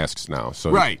for masks now.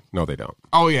 So right. No, they don't.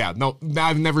 Oh, yeah. No,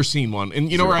 I've never seen one.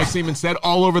 And you know where I see them instead?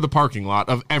 All over the parking lot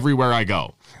of everywhere I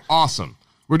go. Awesome.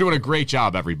 We're doing a great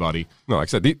job, everybody. No, like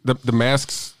I said, the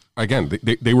masks, again,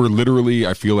 they were literally,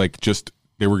 I feel like, just...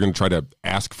 They were going to try to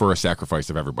ask for a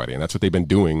sacrifice of everybody, and that's what they've been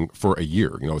doing for a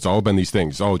year. You know, it's all been these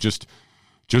things. Oh, just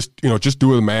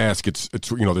do a mask. It's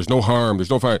there's no harm. There's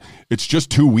no fire. It's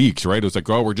just 2 weeks, right? It was like,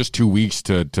 oh, we're just 2 weeks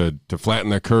to flatten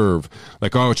that curve.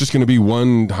 Like, oh, it's just going to be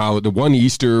one holiday, one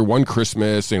Easter, one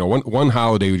Christmas. One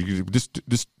holiday. Just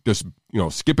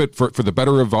skip it for the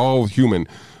better of all human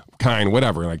kind,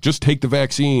 whatever. Like, just take the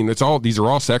vaccine. These are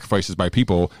all sacrifices by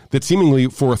people that seemingly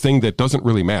for a thing that doesn't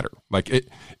really matter. Like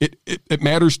it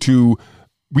matters to,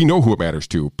 we know who it matters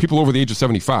to, people over the age of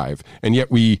 75, and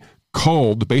yet we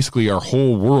culled basically our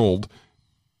whole world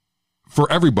for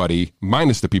everybody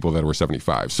minus the people that were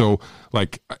 75. So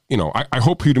like, I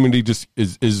hope humanity just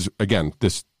is again,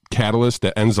 this catalyst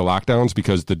that ends the lockdowns,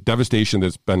 because the devastation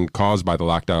that's been caused by the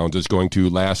lockdowns is going to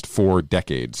last for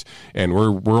decades, and we're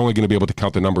only going to be able to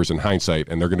count the numbers in hindsight,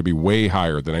 and they're going to be way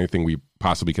higher than anything we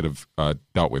possibly could have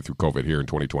dealt with through COVID here in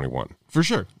 2021. For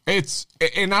sure.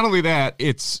 And not only that,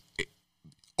 it's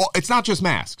not just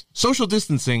masks. Social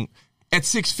distancing at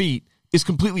 6 feet is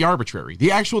completely arbitrary.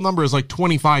 The actual number is like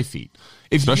 25 feet.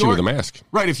 Especially with a mask.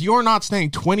 Right. If you're not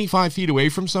staying 25 feet away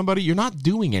from somebody, you're not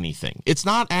doing anything. It's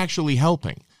not actually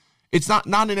helping. It's not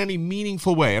in any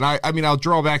meaningful way. And I mean, I'll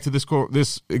draw back to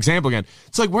this example again.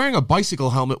 It's like wearing a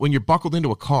bicycle helmet when you're buckled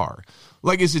into a car.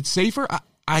 Like, is it safer?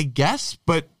 I guess,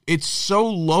 but it's so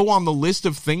low on the list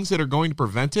of things that are going to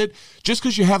prevent it. Just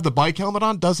because you have the bike helmet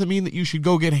on doesn't mean that you should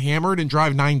go get hammered and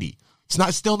drive 90.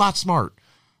 It's still not smart.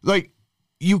 Like,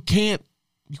 you can't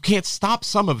stop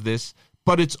some of this,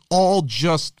 but it's all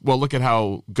just, well, look at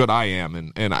how good I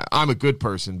am, and I'm a good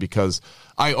person because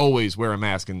I always wear a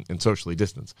mask and socially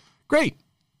distance. Great.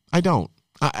 I don't.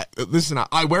 Listen,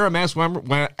 I wear a mask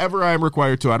whenever I am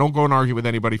required to. I don't go and argue with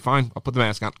anybody. Fine, I'll put the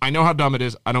mask on. I know how dumb it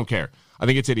is. I don't care. I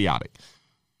think it's idiotic.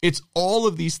 It's all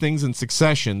of these things in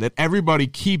succession that everybody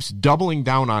keeps doubling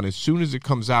down on as soon as it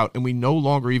comes out, and we no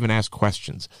longer even ask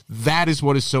questions. That is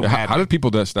what is so bad. How did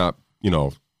people just not,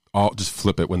 all just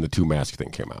flip it when the 2 mask thing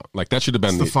came out. Like that should have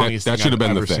been the funniest that thing should have I've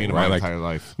been ever the seen thing, in right? my Like, entire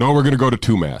life. no, we're going to go to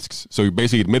 2 masks. So he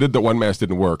basically admitted that 1 mask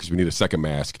didn't work because we need a second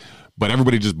mask, but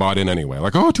everybody just bought in anlet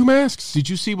Like, oh, 2 masks. Did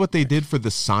you see what they did for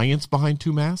the science behind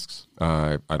 2 masks?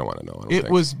 I don't want to know.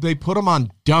 They put them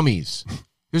on dummies.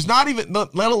 There's not even,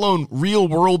 let alone real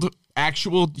world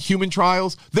actual human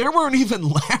trials. There weren't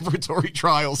even laboratory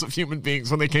trials of human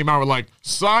beings when they came out with like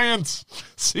science.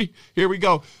 See, here we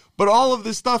go. But all of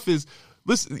this stuff is,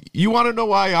 listen, you want to know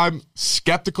why I'm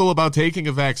skeptical about taking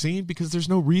a vaccine? Because there's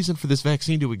no reason for this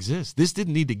vaccine to exist. This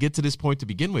didn't need to get to this point to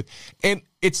begin with. And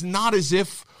it's not as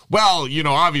if, well,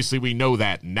 obviously we know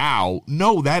that now.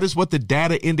 No, that is what the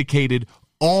data indicated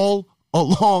all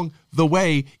along the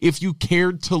way if you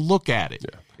cared to look at it.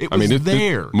 Yeah. It was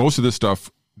there. Most of this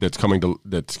stuff that's coming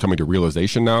to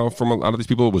realization now from a lot of these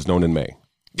people was known in May.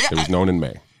 Yeah. It was known in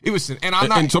May. It was,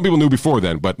 and some people knew before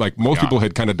then, but like most people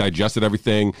had kind of digested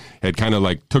everything, had kind of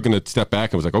like taken a step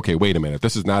back and was like, okay, wait a minute,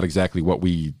 this is not exactly what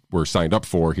we were signed up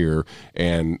for here,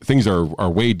 and things are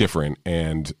way different,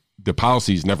 and the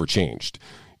policies never changed,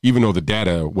 even though the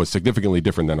data was significantly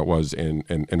different than it was in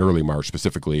early March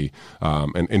specifically,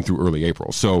 and through early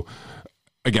April. So.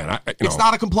 Again, it's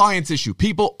not a compliance issue.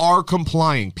 People are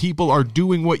complying. People are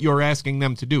doing what you're asking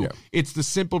them to do. Yeah. It's the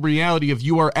simple reality of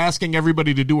you are asking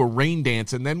everybody to do a rain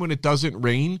dance, and then when it doesn't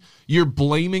rain, you're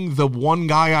blaming the 1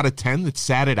 guy out of 10 that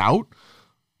sat it out.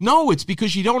 No, it's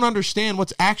because you don't understand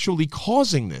what's actually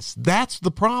causing this. That's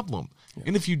the problem. Yeah.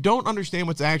 And if you don't understand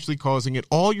what's actually causing it,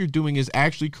 all you're doing is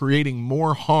actually creating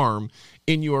more harm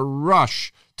in your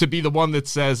rush to be the one that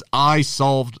says, I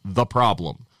solved the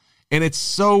problem. And it's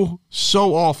so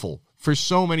awful for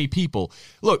so many people.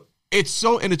 Look, it's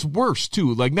worse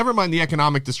too. Like, never mind the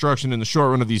economic destruction in the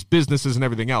short run of these businesses and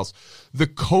everything else. The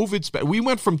COVID, we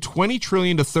went from $20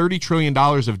 trillion to $30 trillion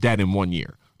of debt in 1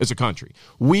 year as a country.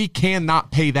 We cannot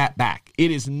pay that back.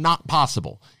 It is not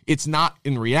possible. It's not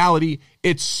in reality.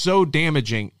 It's so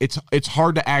damaging. It's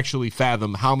hard to actually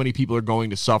fathom how many people are going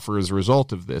to suffer as a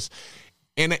result of this.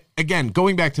 And again,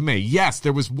 going back to May, yes,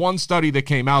 there was one study that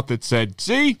came out that said,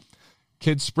 see,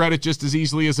 kids spread it just as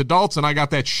easily as adults, and I got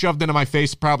that shoved into my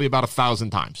face probably about 1,000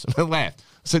 times. I laughed. I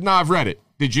said, no, I've read it.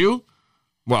 Did you?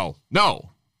 Well, no.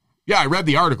 Yeah, I read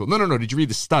the article. No. Did you read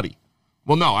the study?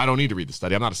 Well, no, I don't need to read the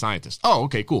study. I'm not a scientist. Oh,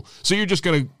 okay, cool. So you're just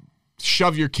going to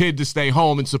shove your kid to stay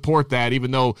home and support that,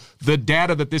 even though the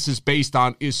data that this is based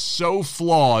on is so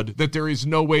flawed that there is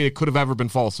no way it could have ever been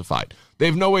falsified. They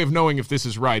have no way of knowing if this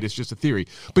is right. It's just a theory.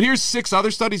 But here's 6 other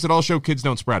studies that all show kids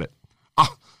don't spread it.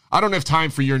 I don't have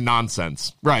time for your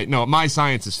nonsense. Right, no, my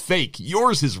science is fake.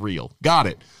 Yours is real. Got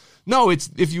it. No, it's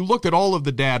if you looked at all of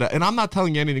the data, and I'm not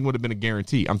telling you anything would have been a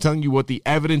guarantee. I'm telling you what the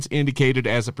evidence indicated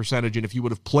as a percentage, and if you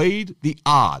would have played the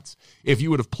odds, if you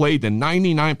would have played the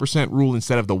 99% rule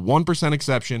instead of the 1%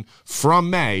 exception from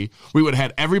May, we would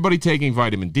have had everybody taking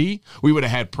vitamin D. We would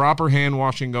have had proper hand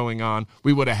washing going on.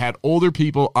 We would have had older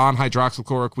people on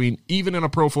hydroxychloroquine, even in a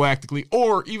prophylactically,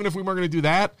 or even if we weren't going to do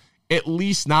that, at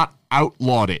least not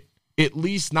outlawed it, at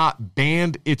least not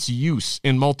banned its use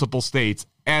in multiple states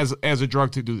as a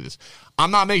drug to do this.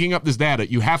 I'm not making up this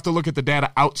data. You have to look at the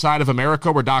data outside of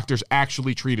America where doctors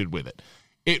actually treated with it.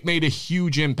 It made a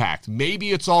huge impact.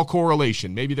 Maybe it's all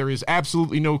correlation. Maybe there is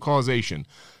absolutely no causation.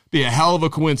 Be a hell of a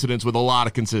coincidence with a lot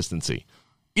of consistency.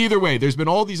 Either way, there's been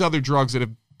all these other drugs that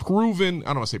have proven, I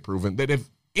don't want to say proven, that have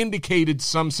indicated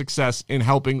some success in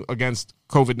helping against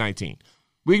COVID-19.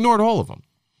 We ignored all of them.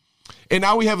 And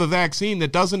now we have a vaccine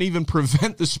that doesn't even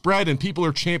prevent the spread, and people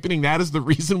are championing that as the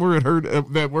reason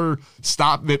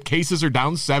that cases are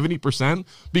down 70%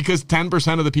 because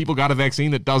 10% of the people got a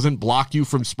vaccine that doesn't block you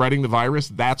from spreading the virus.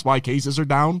 That's why cases are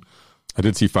down. I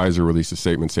did see Pfizer release a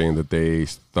statement saying that they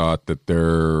thought that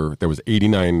there was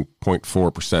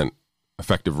 89.4%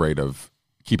 effective rate of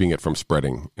keeping it from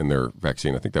spreading in their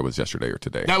vaccine. I think that was yesterday or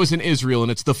today. That was in Israel,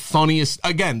 and it's the funniest.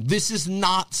 Again, this is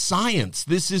not science.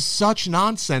 This is such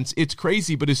nonsense. It's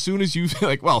crazy, but as soon as you feel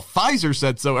like, well, Pfizer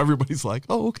said so, everybody's like,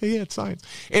 oh, okay, yeah, it's science.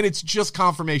 And it's just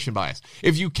confirmation bias.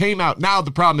 If you came out, now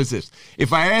the problem is this.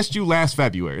 If I asked you last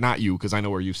February, not you, because I know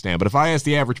where you stand, but if I asked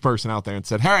the average person out there and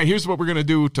said, all right, here's what we're going to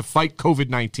do to fight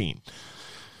COVID-19.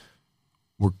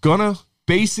 We're going to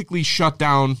basically shut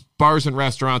down bars and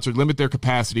restaurants or limit their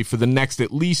capacity for the next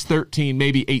at least 13,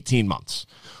 maybe 18 months.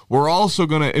 We're also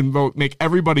going to make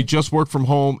everybody just work from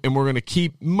home, and we're going to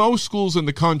keep most schools in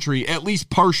the country at least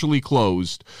partially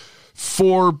closed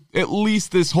for at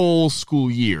least this whole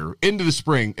school year, into the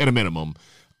spring at a minimum.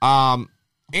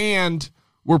 And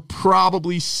we're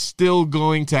probably still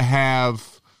going to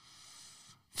have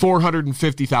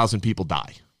 450,000 people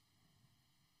die.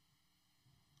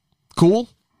 Cool?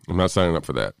 I'm not signing up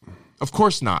for that. Of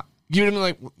course not. You'd have been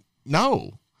like,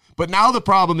 no. But now the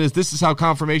problem is this is how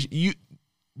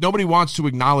nobody wants to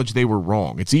acknowledge they were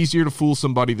wrong. It's easier to fool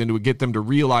somebody than to get them to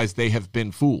realize they have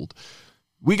been fooled.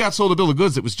 We got sold a bill of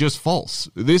goods that was just false.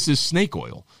 This is snake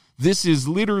oil. This is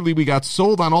literally, we got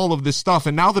sold on all of this stuff,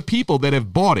 and now the people that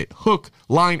have bought it, hook,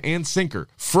 line, and sinker,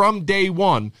 from day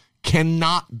one,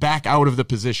 cannot back out of the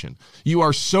position. You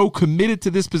are so committed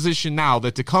to this position now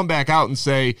that to come back out and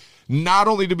say, not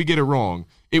only did we get it wrong,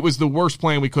 it was the worst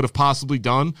plan we could have possibly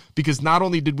done, because not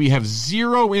only did we have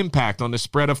zero impact on the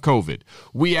spread of COVID,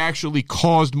 we actually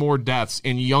caused more deaths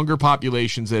in younger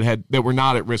populations that were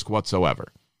not at risk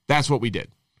whatsoever. That's what we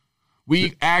did.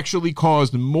 We actually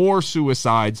caused more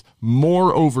suicides,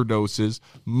 more overdoses,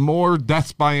 more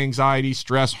deaths by anxiety,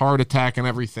 stress, heart attack, and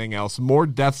everything else, more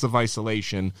deaths of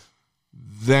isolation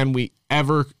than we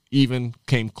ever even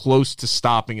came close to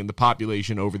stopping in the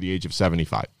population over the age of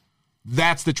 75.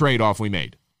 That's the trade-off we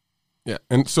made. Yeah,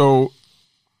 and so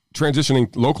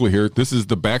transitioning locally here, this is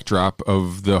the backdrop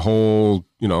of the whole,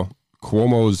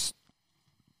 Cuomo's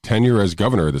tenure as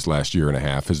governor this last year and a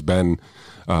half has been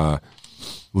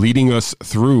leading us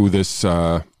through this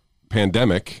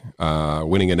pandemic,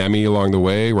 winning an Emmy along the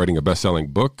way, writing a best-selling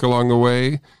book along the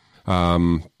way.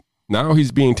 Now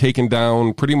he's being taken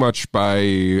down pretty much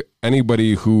by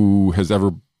anybody who has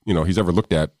ever, he's ever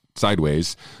looked at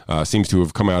sideways. Seems to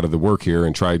have come out of the work here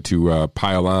and tried to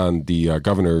pile on the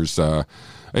governor's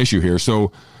issue here.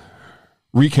 So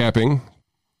recapping,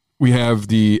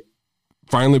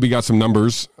 finally we got some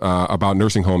numbers about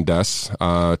nursing home deaths.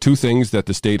 Two things that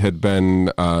the state had been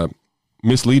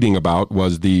misleading about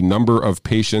was the number of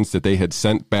patients that they had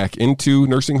sent back into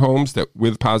nursing homes that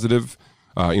with positive,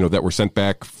 that were sent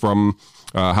back from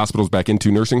hospitals back into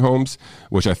nursing homes,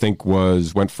 which I think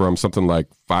went from something like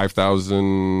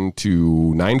 5,000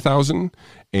 to 9,000.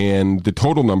 And the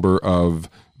total number of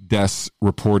deaths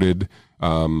reported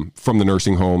from the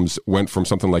nursing homes went from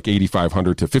something like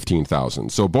 8,500 to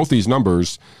 15,000. So both these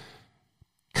numbers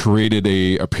created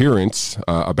a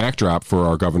backdrop for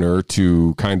our governor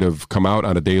to kind of come out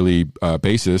on a daily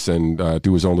basis and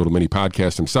do his own little mini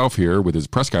podcast himself here with his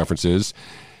press conferences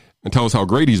and tell us how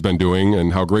great he's been doing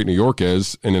and how great New York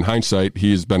is. And in hindsight,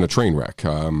 he's been a train wreck.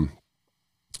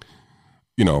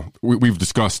 We've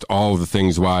discussed all of the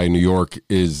things why New York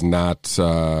is not,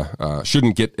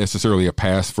 shouldn't get necessarily a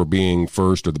pass for being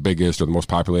first or the biggest or the most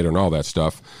populated and all that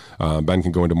stuff. Ben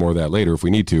can go into more of that later if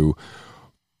we need to.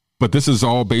 But this is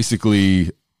all basically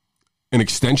an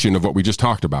extension of what we just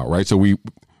talked about, right? So we're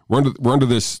under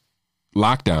this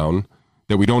lockdown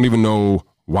that we don't even know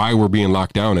why we're being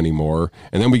locked down anymore.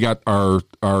 And then we got our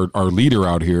leader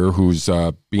out here who's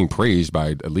being praised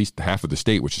by at least half of the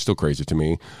state, which is still crazy to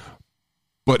me,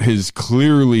 but has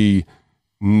clearly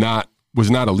was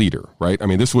not a leader, right? I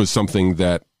mean, this was something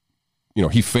that,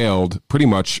 he failed pretty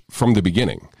much from the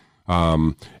beginning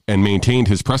and maintained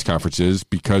his press conferences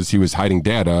because he was hiding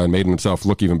data and made himself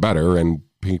look even better and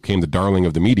became the darling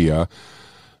of the media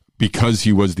because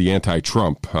he was the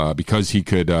anti-Trump, because he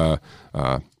could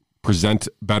present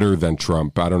better than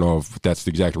Trump. I don't know if that's the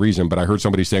exact reason, but I heard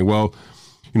somebody saying, well,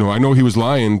 I know he was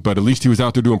lying, but at least he was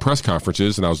out there doing press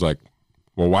conferences. And I was like,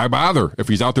 well, why bother if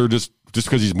he's out there just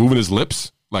because he's moving his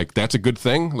lips? Like, that's a good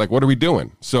thing. Like, what are we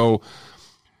doing? So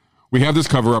we have this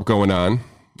cover up going on.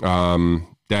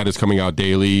 That is coming out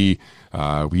daily.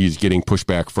 He's getting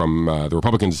pushback from the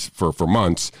Republicans for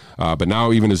months, but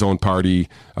now even his own party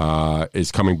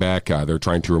is coming back. They're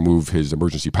trying to remove his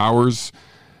emergency powers,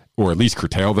 or at least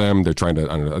curtail them. They're trying to,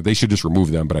 I don't know, they should just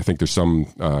remove them, but I think there's some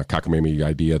cockamamie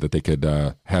idea that they could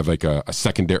have like a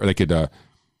secondary, they could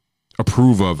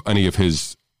approve of any of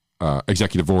his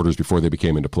executive orders before they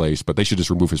became into place, but they should just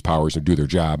remove his powers and do their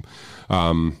job.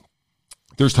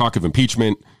 There's talk of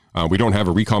impeachment. We don't have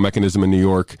a recall mechanism in New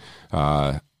York.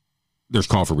 There's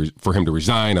call for him to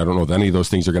resign. I don't know if any of those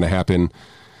things are going to happen.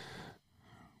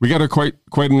 We got a quite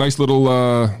a nice little,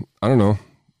 I don't know.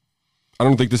 I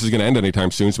don't think this is going to end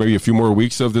anytime soon. So maybe a few more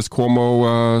weeks of this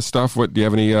Cuomo stuff. Do you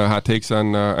have any hot takes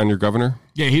on your governor?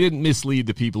 Yeah, he didn't mislead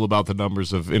the people about the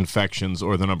numbers of infections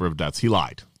or the number of deaths. He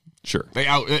lied. Sure.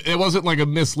 It wasn't like a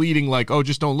misleading, like, oh,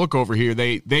 just don't look over here.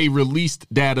 They released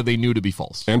data they knew to be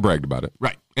false. And bragged about it.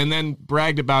 Right. And then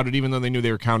bragged about it even though they knew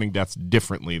they were counting deaths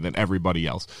differently than everybody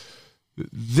else.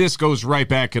 This goes right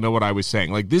back into what I was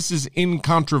saying. Like, this is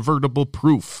incontrovertible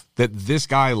proof that this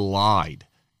guy lied.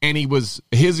 And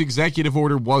his executive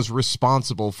order was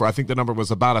responsible for, I think the number was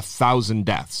about 1,000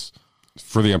 deaths.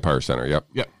 For the Empire Center, yep.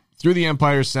 Yep. Through the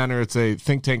Empire Center, it's a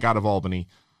think tank out of Albany.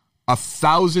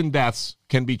 1,000 deaths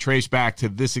can be traced back to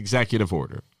this executive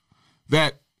order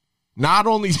that not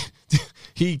only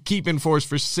he keep in force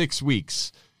for 6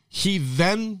 weeks, He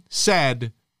then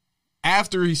said,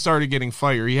 after he started getting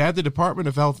fired, he had the Department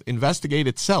of Health investigate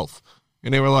itself.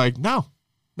 And they were like, no,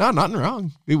 nothing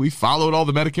wrong. We followed all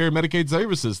the Medicare and Medicaid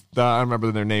services. I don't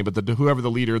remember their name, but whoever the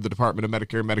leader of the Department of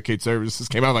Medicare and Medicaid Services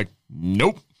came out like,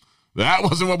 nope, that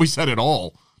wasn't what we said at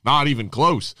all. Not even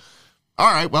close.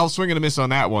 All right, well, swing and a miss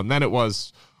on that one. Then it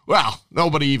was, well,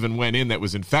 nobody even went in that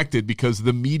was infected because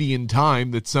the median time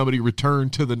that somebody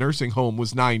returned to the nursing home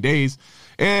was 9 days.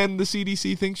 And the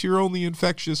CDC thinks you're only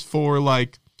infectious for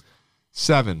like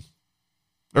 7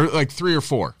 or like 3 or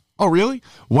 4. Oh, really?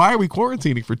 Why are we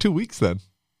quarantining for 2 weeks then?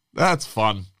 That's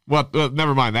fun. Well,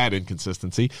 never mind that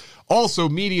inconsistency. Also,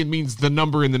 median means the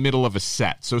number in the middle of a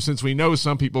set. So since we know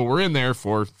some people were in there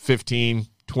for 15,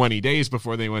 20 days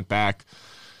before they went back,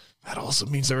 that also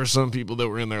means there are some people that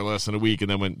were in there less than a week and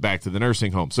then went back to the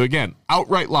nursing home. So again,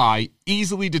 outright lie,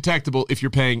 easily detectable if you're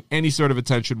paying any sort of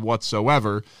attention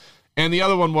whatsoever. And the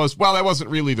other one was, well, that wasn't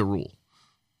really the rule.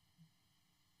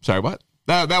 Sorry, what?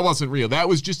 That wasn't real. That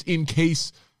was just in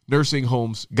case nursing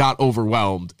homes got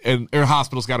overwhelmed or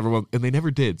hospitals got overwhelmed, and they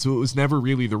never did. So it was never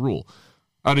really the rule.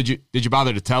 Did you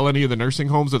bother to tell any of the nursing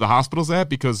homes or the hospitals that?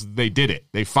 Because they did it.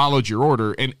 They followed your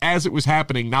order. And as it was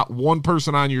happening, not one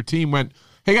person on your team went,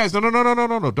 hey, guys, no,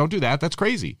 don't do that. That's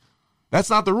crazy. That's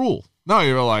not the rule. No,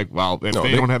 you're like, well, if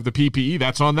they don't have the PPE,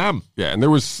 that's on them. Yeah, and there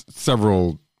was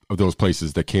several of those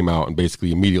places that came out and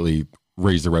basically immediately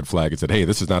raised the red flag and said, hey,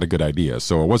 this is not a good idea.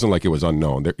 So it wasn't like it was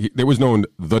unknown. There was known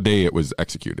the day it was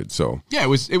executed. So yeah, it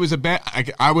was a bad.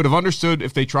 I would have understood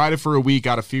if they tried it for a week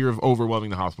out of fear of overwhelming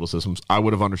the hospital systems. I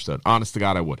would have understood. Honest to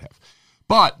God, I would have.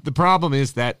 But the problem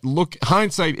is that, look,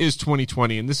 hindsight is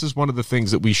 20/20, and this is one of the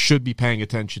things that we should be paying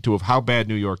attention to of how bad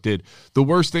New York did. The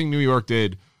worst thing New York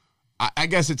did, I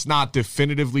guess it's not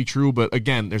definitively true, but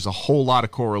again, there's a whole lot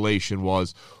of correlation,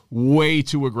 was way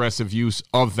too aggressive use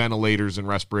of ventilators and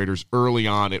respirators early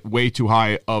on at way too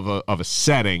high of a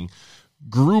setting,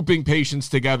 grouping patients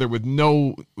together with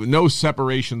no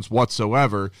separations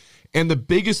whatsoever. And the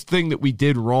biggest thing that we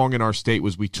did wrong in our state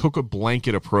was we took a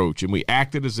blanket approach and we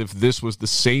acted as if this was the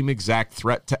same exact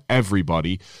threat to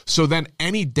everybody. So then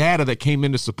any data that came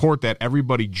in to support that,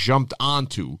 everybody jumped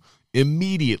onto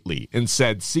immediately and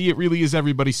said, see, it really is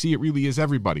everybody. See, it really is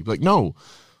everybody. Like, no,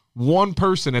 one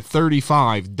person at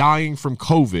 35 dying from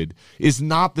COVID is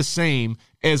not the same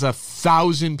as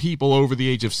 1,000 people over the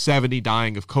age of 70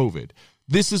 dying of COVID.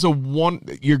 This is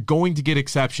you're going to get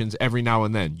exceptions every now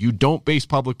and then. You don't base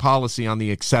public policy on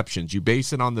the exceptions. You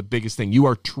base it on the biggest thing. You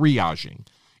are triaging.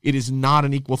 It is not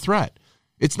an equal threat.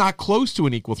 It's not close to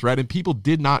an equal threat, and people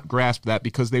did not grasp that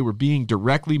because they were being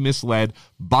directly misled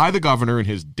by the governor in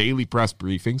his daily press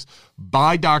briefings,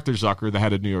 by Dr. Zucker, the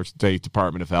head of New York State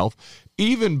Department of Health,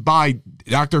 even by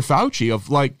Dr. Fauci of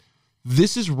like,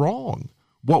 this is wrong.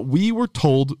 What we were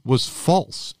told was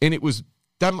false, and it was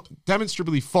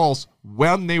demonstrably false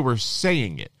when they were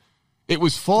saying it. It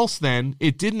was false then.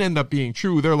 It didn't end up being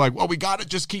true. They're like, well, we got to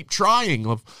just keep trying.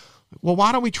 Well,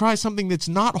 why don't we try something that's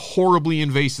not horribly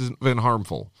invasive and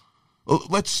harmful?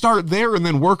 Let's start there and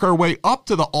then work our way up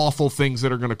to the awful things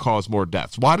that are going to cause more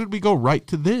deaths. Why did we go right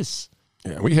to this?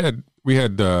 Yeah, we had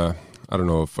I don't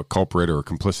know if a culprit or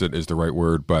complicit is the right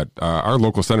word, but our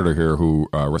local senator here,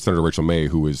 Senator Rachel May,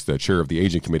 who is the chair of the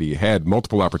Aging Committee, had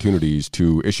multiple opportunities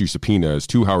to issue subpoenas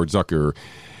to Howard Zucker,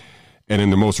 and in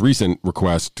the most recent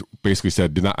request, basically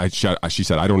said, she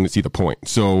said, I don't see the point.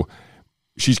 So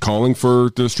she's calling for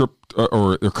the strip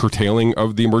or the curtailing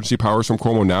of the emergency powers from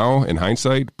Cuomo now in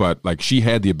hindsight, but like she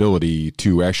had the ability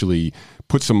to actually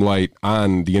put some light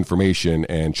on the information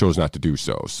and chose not to do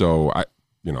so. So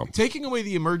taking away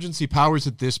the emergency powers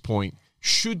at this point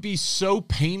should be so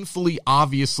painfully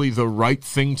obviously the right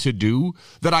thing to do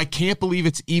that I can't believe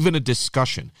it's even a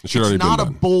discussion. It's not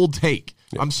a bold take.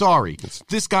 Yeah. I'm sorry.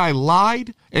 This guy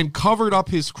lied and covered up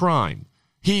his crime.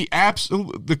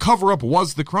 The cover-up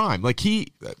was the crime. Like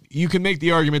you can make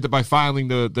the argument that by filing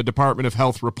the Department of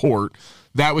Health report,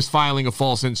 that was filing a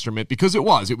false instrument, because it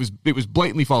was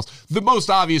blatantly false. The most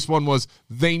obvious one was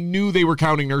they knew they were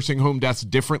counting nursing home deaths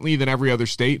differently than every other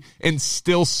state and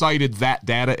still cited that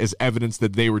data as evidence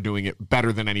that they were doing it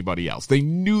better than anybody else. They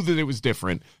knew that it was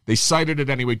different. They cited it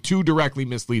anyway to directly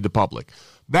mislead the public.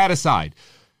 That aside,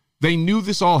 they knew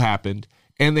this all happened,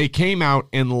 and they came out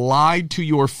and lied to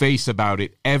your face about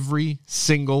it every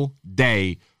single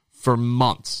day for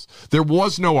months. There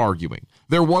was no arguing.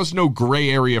 There was no gray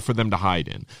area for them to hide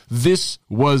in. This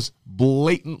was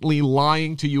blatantly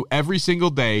lying to you every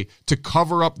single day to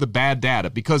cover up the bad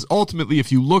data, because ultimately,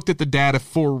 if you looked at the data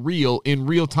for real, in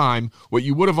real time, what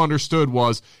you would have understood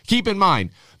was, keep in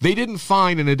mind, they didn't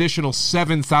find an additional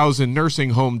 7,000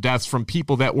 nursing home deaths from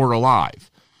people that were alive.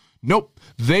 Nope.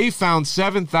 They found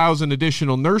 7,000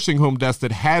 additional nursing home deaths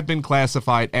that had been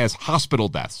classified as hospital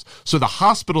deaths. So the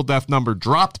hospital death number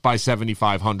dropped by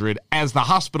 7,500 as the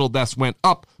hospital deaths went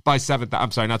up by 7,000.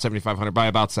 I'm sorry, not 7,500, by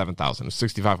about 7,000. It was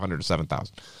 6,500 to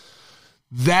 7,000.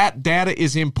 That data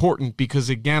is important because,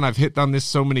 again, I've hit on this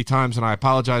so many times, and I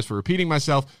apologize for repeating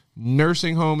myself.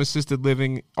 Nursing home, assisted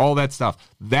living, all that stuff.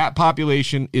 That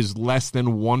population is less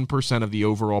than 1% of the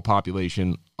overall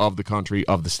population of the country,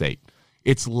 of the state.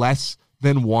 It's less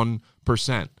than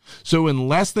 1%. So in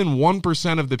less than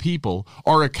 1% of the people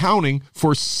are accounting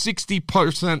for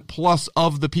 60% plus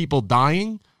of the people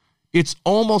dying, it's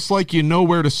almost like you know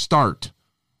where to start.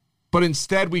 But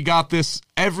instead we got this,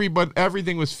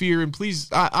 everything was fear, and please,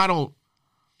 I don't.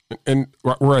 And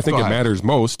where I think it matters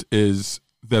most is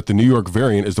that the New York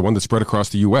variant is the one that spread across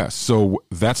the U.S. So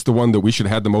that's the one that we should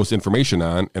have had the most information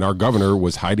on, and our governor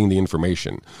was hiding the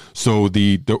information. So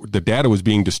the data was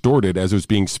being distorted as it was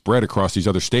being spread across these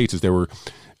other states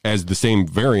as the same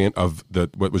variant of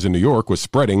what was in New York was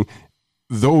spreading.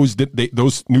 Those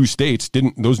new states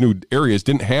those new areas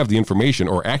didn't have the information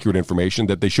or accurate information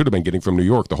that they should have been getting from New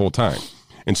York the whole time.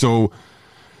 And so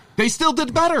they still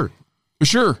did better.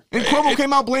 Sure. And Cuomo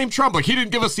came out, blamed Trump. Like, he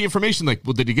didn't give us the information. Like,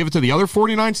 well, did he give it to the other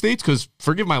 49 states? Because,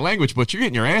 forgive my language, but you're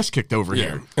getting your ass kicked over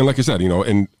here. And like I said,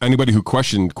 and anybody who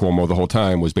questioned Cuomo the whole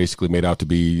time was basically made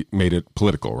it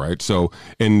political, right? So,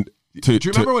 do you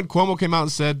remember when Cuomo came out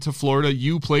and said to Florida,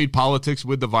 you played politics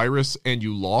with the virus and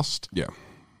you lost? Yeah.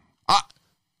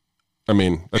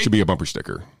 That should be a bumper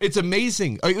sticker. It's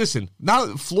amazing. Listen,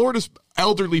 Florida's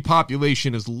elderly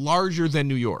population is larger than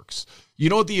New York's. You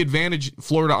know what the advantage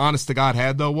Florida, honest to God,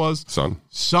 had, though, was?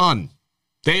 Sun.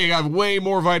 They have way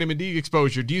more vitamin D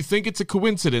exposure. Do you think it's a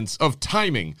coincidence of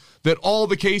timing that all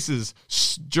the cases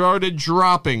started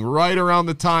dropping right around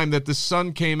the time that the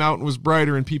sun came out and was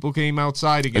brighter and people came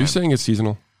outside again? Are you saying it's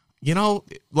seasonal?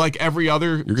 Like every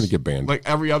other... You're going to get banned. Like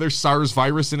every other SARS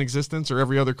virus in existence or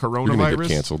every other coronavirus. You're going to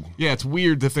get canceled. Yeah, it's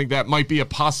weird to think that might be a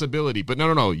possibility. But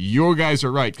no. You guys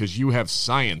are right because you have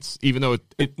science, even though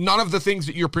none of the things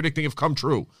that you're predicting have come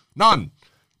true. None.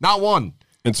 Not one.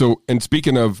 And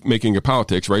speaking of making a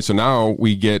politics, right? So now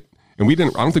we get... And I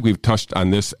don't think we've touched on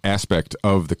this aspect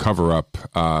of the cover-up,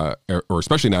 or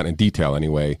especially not in detail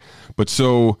anyway. But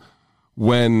so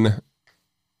when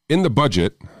in the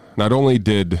budget... Not only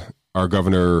did our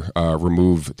governor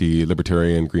remove the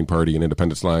Libertarian, Green Party, and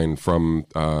Independence line from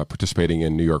participating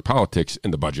in New York politics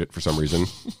in the budget for some reason.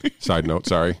 Side note,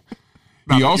 sorry.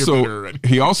 He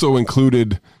also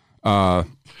included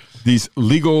these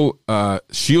legal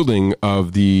shielding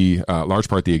of the large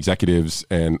part the executives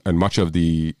and much of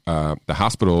the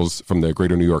hospitals from the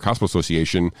Greater New York Hospital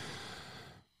Association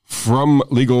from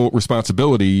legal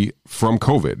responsibility from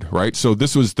COVID, right? So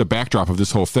this was the backdrop of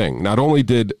this whole thing. Not only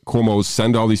did Cuomo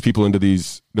send all these people into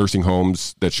these nursing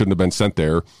homes that shouldn't have been sent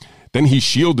there, then he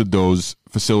shielded those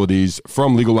facilities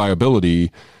from legal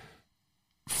liability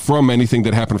from anything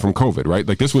that happened from COVID, right?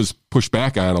 Like this was pushed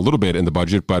back on a little bit in the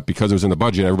budget, but because it was in the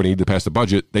budget, everybody needed to pass the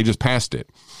budget. They just passed it.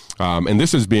 And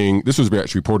this was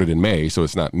actually reported in May, so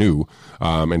it's not new.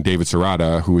 And David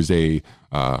Serrata, who is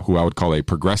who I would call a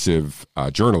progressive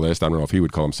journalist, I don't know if he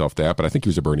would call himself that, but I think he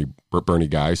was a Bernie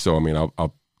guy. So I mean,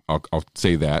 I'll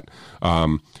say that.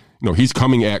 He's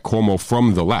coming at Cuomo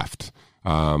from the left,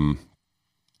 and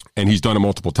he's done it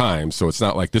multiple times. So it's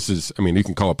not like this is. I mean, you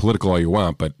can call it political all you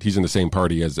want, but he's in the same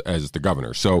party as the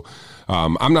governor. So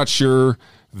I'm not sure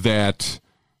that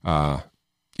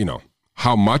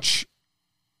how much.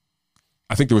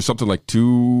 I think there was something like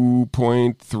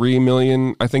 2.3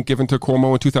 million, I think, given to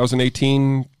Cuomo in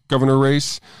 2018 governor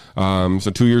race. So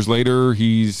 2 years later,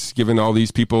 he's given all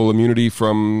these people immunity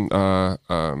from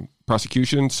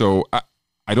prosecution. So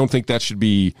I don't think that should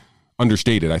be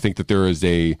understated. I think that there is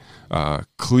a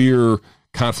clear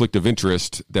conflict of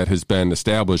interest that has been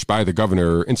established by the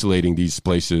governor insulating these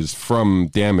places from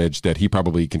damage that he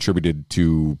probably contributed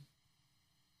to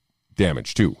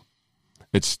damage too.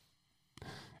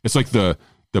 It's like the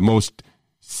most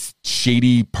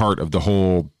shady part of the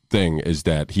whole thing is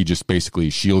that he just basically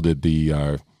shielded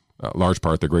the large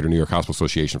part, the Greater New York Hospital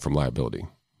Association, from liability.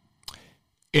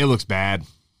 It looks bad.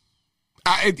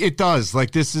 It does.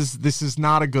 Like this is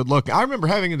not a good look. I remember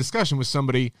having a discussion with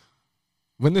somebody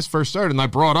when this first started, and I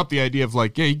brought up the idea of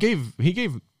like, yeah, he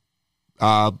gave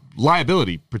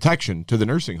liability protection to the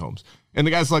nursing homes, and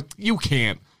the guy's like, you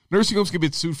can't. Nursing homes can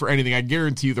get sued for anything. I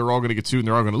guarantee you they're all going to get sued and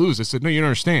they're all going to lose. I said, no, you don't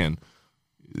understand.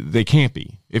 They can't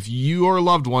be. If your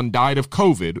loved one died of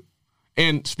COVID,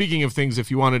 and speaking of things,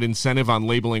 if you wanted incentive on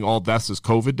labeling all deaths as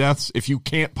COVID deaths, if you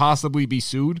can't possibly be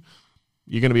sued,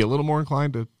 you're going to be a little more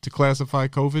inclined to classify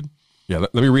COVID. Yeah,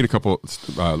 let me read a couple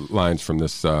lines from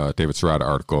this David Serrata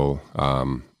article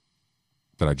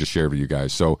that I just shared with you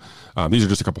guys. So these are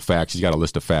just a couple facts. He's got a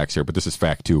list of facts here, but this is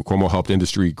fact 2. Cuomo helped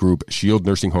industry group shield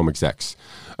nursing home execs.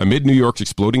 Amid New York's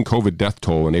exploding COVID death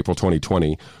toll in April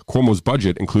 2020, Cuomo's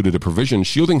budget included a provision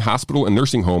shielding hospital and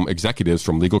nursing home executives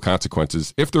from legal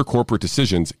consequences if their corporate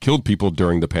decisions killed people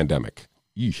during the pandemic.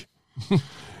 Yeesh.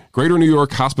 Greater New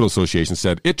York Hospital Association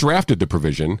said it drafted the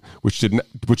provision, which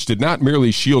did not merely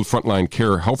shield frontline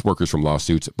care health workers from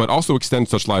lawsuits, but also extend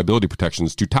such liability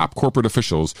protections to top corporate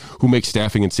officials who make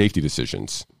staffing and safety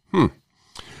decisions.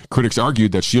 Critics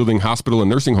argued that shielding hospital and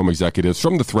nursing home executives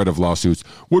from the threat of lawsuits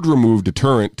would remove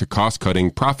deterrent to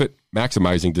cost-cutting,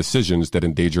 profit-maximizing decisions that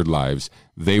endangered lives.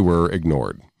 They were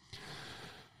ignored.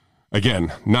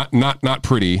 Again, not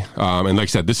pretty. And like I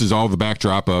said, this is all the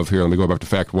backdrop of, here, let me go back to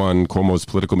fact 1. Cuomo's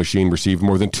political machine received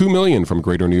more than $2 million from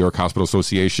Greater New York Hospital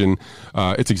Association,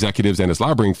 its executives and its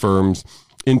lobbying firms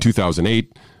in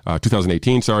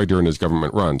 2018, during his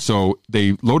government run. So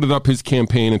they loaded up his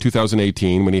campaign in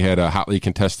 2018 when he had a hotly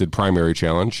contested primary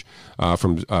challenge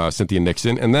from Cynthia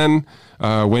Nixon. And then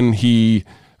when he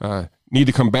needed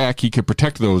to come back, he could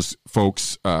protect those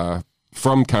folks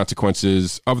from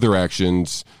consequences of their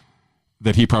actions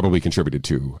that he probably contributed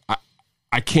to.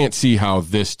 I can't see how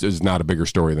this is not a bigger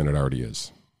story than it already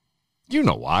is. You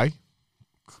know why.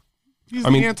 He's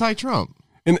the anti-Trump.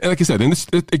 And like I said, and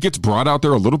it gets brought out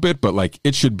there a little bit, but like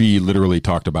it should be literally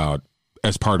talked about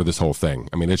as part of this whole thing.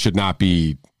 I mean, it should not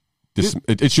be this.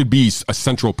 It should be a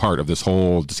central part of this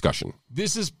whole discussion.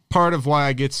 This is part of why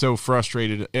I get so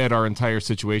frustrated at our entire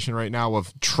situation right now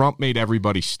of Trump made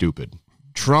everybody stupid.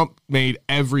 Trump made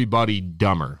everybody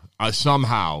dumber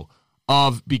somehow.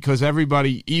 Because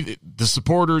everybody, the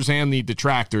supporters and the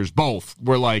detractors, both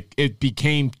were like,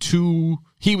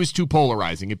 he was too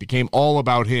polarizing. It became all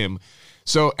about him.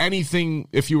 So anything,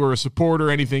 if you were a supporter,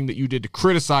 anything that you did to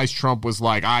criticize Trump was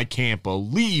like, I can't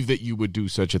believe that you would do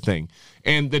such a thing.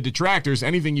 And the detractors,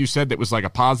 anything you said that was like a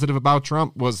positive about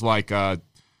Trump was like a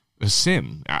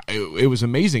sin. It was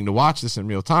amazing to watch this in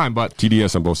real time. But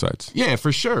TDS on both sides. Yeah,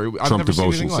 for sure. Trump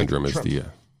devotion syndrome is the...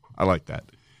 I like that.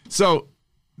 So...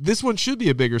 this one should be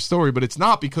a bigger story, but it's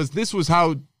not, because this was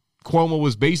how Cuomo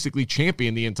was basically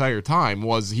championed the entire time.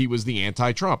 He was the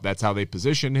anti-Trump. That's how they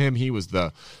positioned him. He was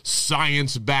the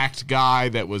science-backed guy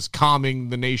that was calming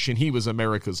the nation. He was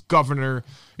America's governor,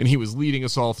 and he was leading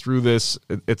us all through this,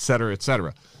 et cetera, et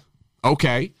cetera.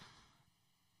 Okay.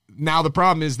 Now the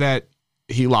problem is that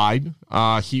he lied.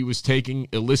 He was taking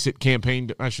illicit campaign...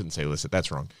 I shouldn't say illicit.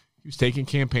 That's wrong. He was taking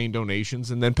campaign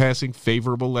donations and then passing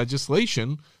favorable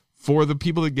legislation for the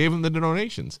people that gave him the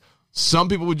donations. Some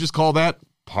people would just call that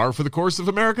par for the course of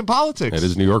American politics. It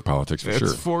is New York politics, for sure.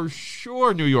 It's for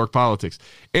sure New York politics.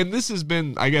 And this has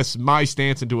been, I guess, my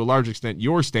stance, and to a large extent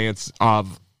your stance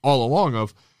of all along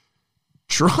of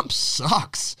Trump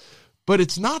sucks, but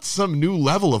it's not some new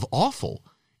level of awful.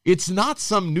 It's not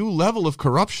some new level of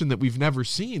corruption that we've never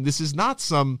seen. This is not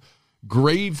some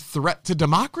grave threat to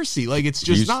democracy. Like, it's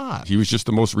just not. He was just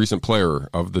the most recent player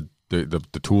of the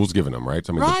tools given him, right?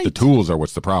 I mean, right. The tools are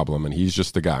what's the problem, and he's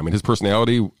just the guy. I mean, his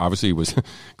personality obviously was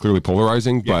clearly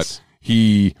polarizing, yes. But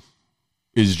he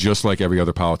is just like every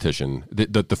other politician.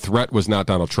 The threat was not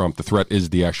Donald Trump. The threat is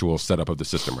the actual setup of the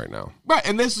system right now. Right,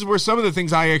 and this is where some of the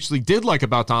things I actually did like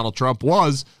about Donald Trump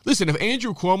was, listen, if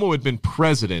Andrew Cuomo had been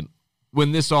president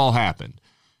when this all happened,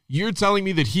 you're telling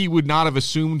me that he would not have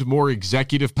assumed more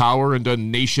executive power and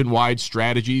done nationwide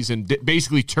strategies and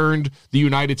basically turned the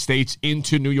United States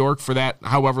into New York for that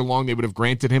however long they would have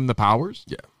granted him the powers?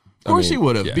 Yeah. Of course he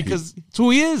would have, because it's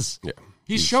who he is. Yeah.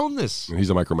 He's shown this. He's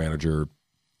a micromanager,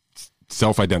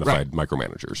 self-identified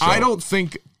micromanager. So. I don't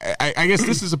think, I guess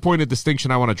this is a point of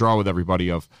distinction I want to draw with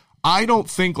everybody of, I don't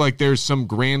think like there's some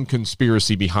grand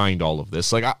conspiracy behind all of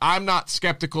this. Like I'm not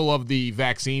skeptical of the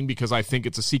vaccine because I think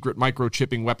it's a secret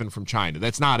microchipping weapon from China.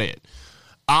 That's not it.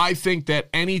 I think that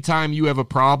anytime you have a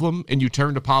problem and you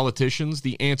turn to politicians,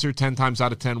 the answer 10 times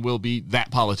out of 10 will be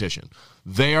that politician.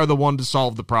 They are the one to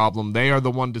solve the problem. They are the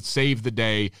one to save the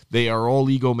day. They are all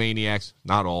egomaniacs.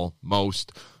 Not all,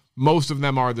 most. Most of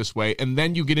them are this way. And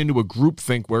then you get into a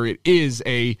groupthink where it is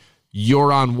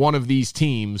you're on one of these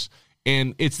teams.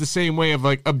 And it's the same way of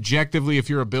like objectively, if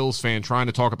you're a Bills fan trying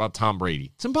to talk about Tom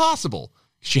Brady, it's impossible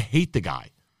because you hate the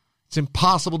guy. It's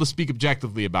impossible to speak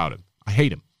objectively about him. I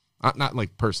hate him. Not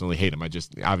like personally hate him. I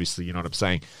just, obviously, you know what I'm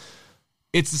saying.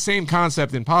 It's the same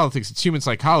concept in politics. It's human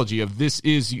psychology of this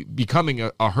is becoming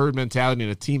a herd mentality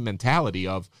and a team mentality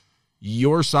of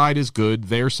your side is good,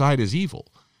 their side is evil.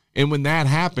 And when that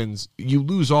happens, you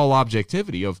lose all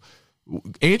objectivity of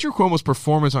Andrew Cuomo's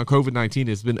performance on COVID-19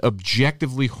 has been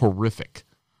objectively horrific.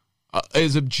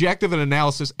 As objective an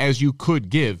analysis as you could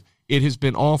give, it has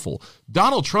been awful.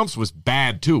 Donald Trump's was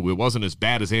bad, too. It wasn't as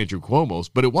bad as Andrew Cuomo's,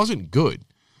 but it wasn't good.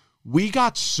 We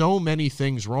got so many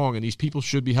things wrong, and these people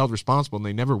should be held responsible, and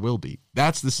they never will be.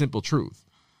 That's the simple truth.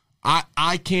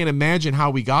 I can't imagine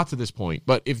how we got to this point,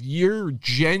 but if you're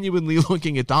genuinely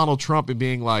looking at Donald Trump and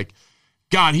being like,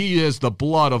 God, he has the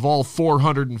blood of all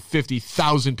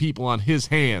 450,000 people on his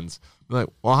hands, like,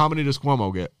 well, how many does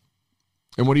Cuomo get?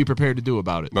 And what are you prepared to do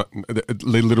about it?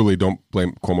 They literally don't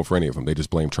blame Cuomo for any of them. They just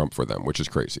blame Trump for them, which is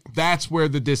crazy. That's where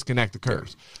the disconnect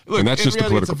occurs. Look, and that's just the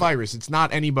political. It's a virus. It's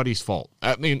not anybody's fault.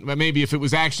 I mean, maybe if it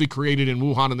was actually created in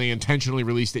Wuhan and they intentionally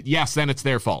released it, yes, then it's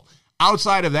their fault.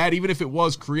 Outside of that, even if it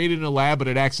was created in a lab but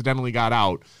it accidentally got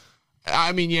out,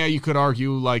 I mean, yeah, you could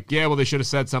argue like, yeah, well, they should have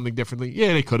said something differently.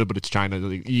 Yeah, they could have, but it's China.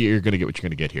 You're going to get what you're going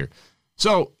to get here.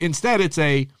 So instead, it's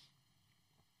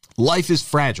life is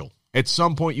fragile. At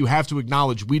some point, you have to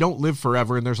acknowledge we don't live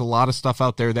forever, and there's a lot of stuff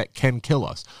out there that can kill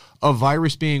us, a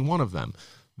virus being one of them.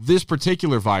 This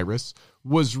particular virus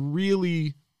was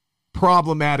really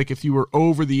problematic if you were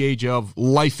over the age of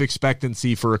life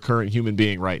expectancy for a current human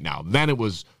being right now. Then it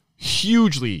was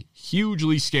hugely,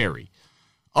 hugely scary.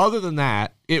 Other than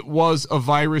that, it was a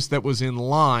virus that was in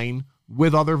line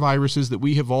with other viruses that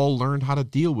we have all learned how to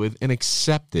deal with and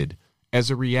accepted as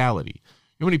a reality. You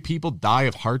know how many people die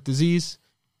of heart disease?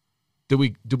 Do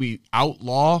we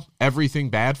outlaw everything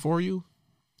bad for you?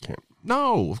 Can't.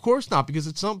 No, of course not. Because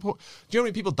at some point, do you know how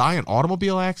many people die in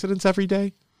automobile accidents every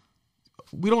day?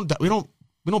 We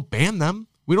don't ban them.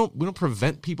 We don't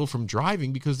prevent people from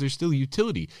driving because there's still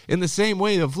utility. In the same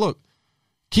way of, look,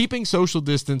 keeping social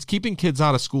distance, keeping kids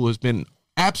out of school has been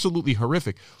absolutely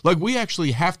horrific. Like, we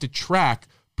actually have to track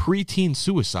preteen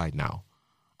suicide now.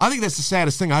 I think that's the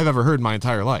saddest thing I've ever heard in my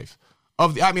entire life.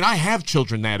 I have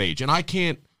children that age, and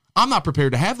I'm not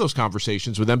prepared to have those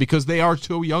conversations with them because they are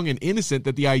too young and innocent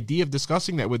that the idea of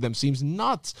discussing that with them seems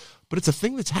nuts. But it's a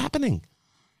thing that's happening.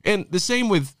 And the same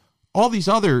with all these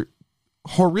other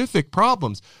horrific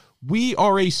problems. We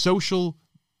are a social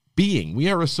being. We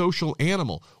are a social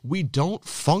animal. We don't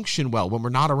function well when we're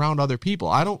not around other people.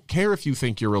 I don't care if you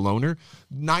think you're a loner.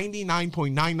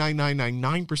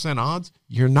 99.99999% odds,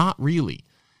 you're not really.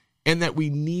 And that we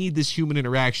need this human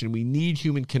interaction. We need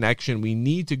human connection. We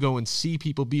need to go and see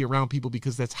people, be around people,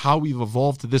 because that's how we've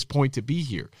evolved to this point to be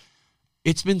here.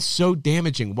 It's been so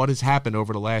damaging what has happened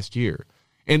over the last year.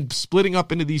 And splitting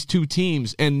up into these two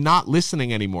teams and not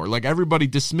listening anymore. Like, everybody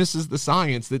dismisses the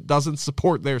science that doesn't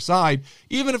support their side,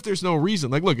 even if there's no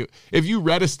reason. Like, look, if you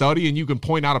read a study and you can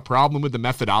point out a problem with the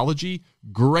methodology,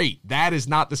 great. That is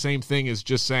not the same thing as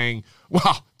just saying,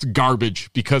 well, it's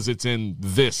garbage because it's in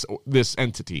this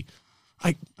entity.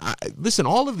 Listen,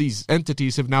 all of these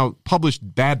entities have now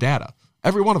published bad data.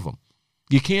 Every one of them.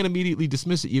 You can't immediately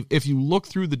dismiss it. If you look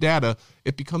through the data,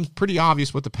 it becomes pretty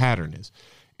obvious what the pattern is.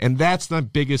 And that's the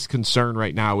biggest concern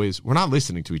right now is we're not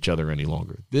listening to each other any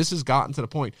longer. This has gotten to the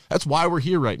point. That's why we're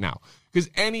here right now.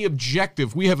 Because any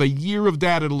objective, we have a year of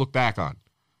data to look back on.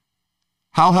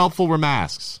 How helpful were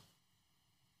masks?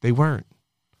 They weren't.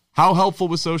 How helpful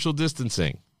was social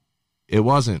distancing? It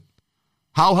wasn't.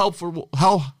 How helpful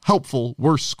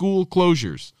were school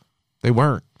closures? They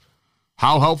weren't.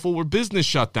 How helpful were business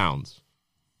shutdowns?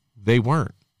 They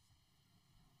weren't.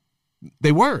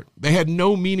 They weren't. They had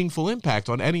no meaningful impact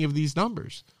on any of these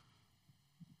numbers.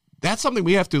 That's something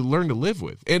we have to learn to live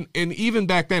with. And even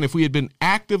back then, if we had been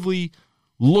actively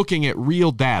looking at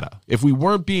real data, if we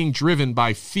weren't being driven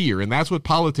by fear, and that's what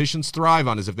politicians thrive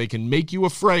on, is if they can make you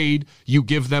afraid, you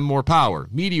give them more power.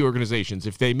 Media organizations,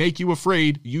 if they make you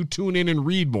afraid, you tune in and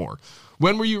read more.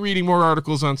 When were you reading more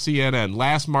articles on CNN?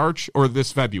 Last March or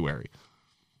this February?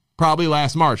 Probably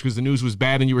last March because the news was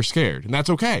bad and you were scared. And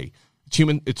that's okay.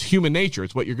 It's human nature.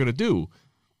 It's what you're going to do.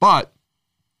 But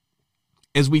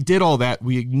as we did all that,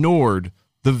 we ignored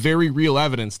the very real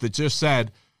evidence that just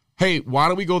said, hey, why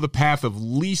don't we go the path of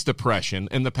least oppression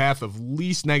and the path of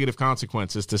least negative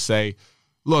consequences to say,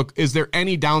 look, is there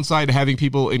any downside to having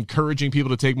people encouraging people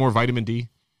to take more vitamin D?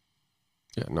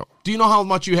 Yeah, no. Do you know how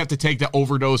much you have to take to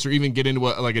overdose or even get into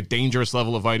a dangerous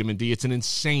level of vitamin D? It's an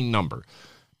insane number.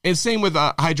 And same with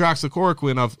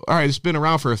hydroxychloroquine all right, it's been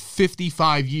around for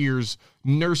 55 years.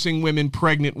 Nursing women,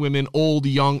 pregnant women, old,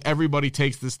 young, everybody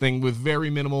takes this thing with very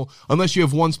minimal, unless you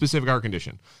have one specific heart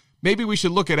condition. Maybe we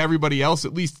should look at everybody else,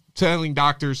 at least telling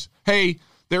doctors, hey,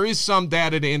 there is some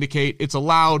data to indicate it's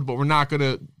allowed, but we're not going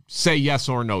to say yes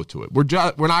or no to it. We're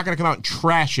not going to come out and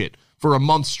trash it for a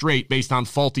month straight based on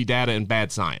faulty data and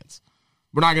bad science.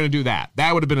 We're not going to do that.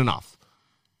 That would have been enough.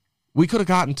 We could have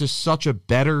gotten to such a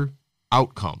better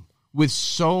outcome with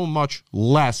so much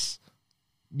less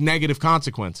negative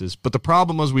consequences. But the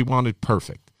problem was we wanted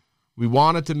perfect. We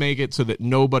wanted to make it so that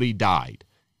nobody died,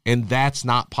 and that's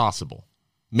not possible.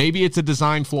 Maybe it's a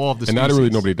design flaw of the species. And not really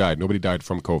nobody died. Nobody died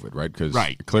from COVID, right? Because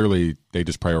clearly they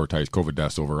just prioritize COVID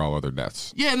deaths over all other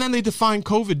deaths. Yeah, and then they define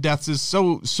COVID deaths as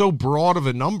so broad of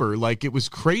a number. Like, it was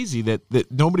crazy that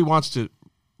nobody wants to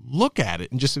look at it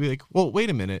and just be like, well, wait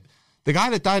a minute. The guy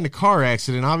that died in a car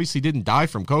accident obviously didn't die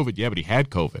from COVID. Yeah, but he had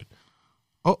COVID.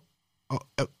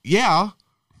 Yeah,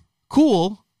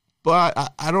 cool.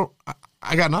 But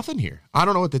I got nothing here. I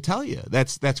don't know what to tell you.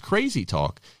 That's crazy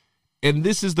talk. And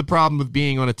this is the problem with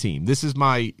being on a team. This is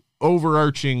my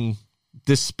overarching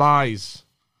despise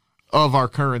of our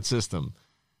current system.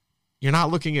 You're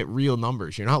not looking at real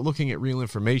numbers. You're not looking at real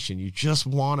information. You just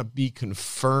want to be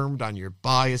confirmed on your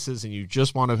biases, and you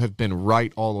just want to have been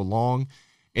right all along.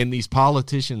 And these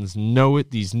politicians know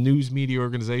it. These news media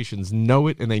organizations know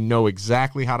it, and they know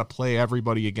exactly how to play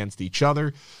everybody against each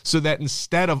other, so that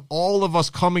instead of all of us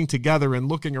coming together and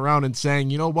looking around and saying,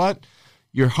 you know what,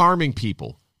 you're harming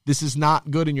people. This is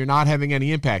not good and you're not having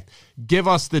any impact. Give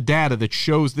us the data that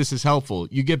shows this is helpful.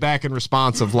 You get back in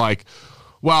response of like,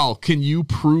 well, can you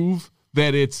prove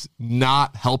that it's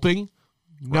not helping?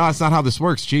 No, that's not how this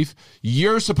works, Chief.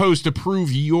 You're supposed to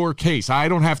prove your case. I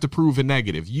don't have to prove a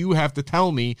negative. You have to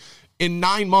tell me in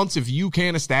 9 months, if you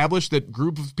can't establish that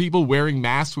group of people wearing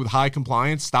masks with high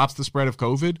compliance stops the spread of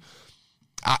COVID,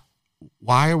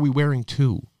 why are we wearing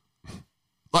two?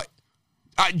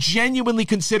 I genuinely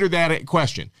consider that a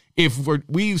question. If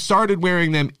we started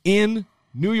wearing them in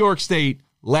New York State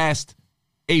last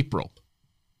April,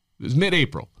 it was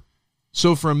mid-April.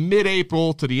 So from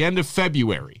mid-April to the end of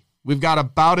February, we've got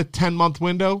about a 10-month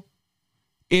window.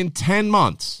 In 10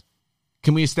 months,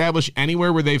 can we establish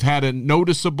anywhere where they've had a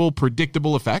noticeable,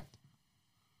 predictable effect?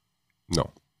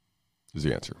 No, is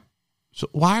the answer. So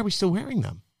why are we still wearing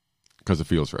them? Because it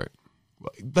feels right.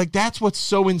 Like, that's what's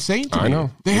so insane to me. I know.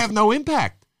 They have no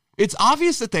impact. It's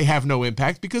obvious that they have no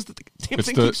impact because the damn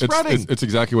thing keeps spreading. It's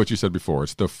exactly what you said before.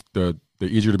 It's the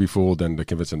easier to be fooled than to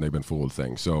convince them they've been fooled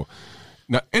thing. So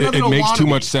it makes too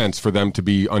much sense for them to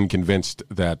be unconvinced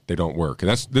that they don't work. And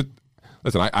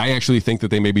listen, I actually think that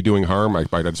they may be doing harm. I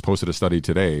just posted a study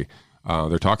today.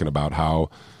 They're talking about how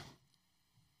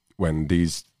when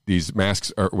these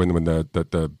masks are, when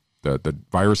the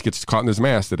virus gets caught in this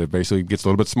mask, that it basically gets a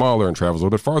little bit smaller and travels a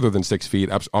little bit farther than 6 feet,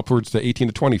 upwards to 18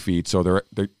 to 20 feet. So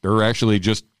they're actually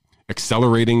just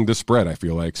accelerating the spread, I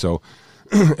feel like. So,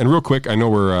 and real quick, I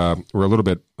know we're a little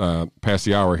bit past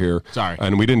the hour here. Sorry.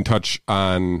 And we didn't touch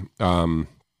on, I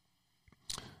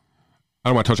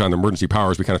don't want to touch on the emergency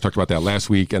powers. We kind of talked about that last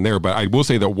week and there, but I will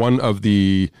say that one of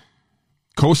the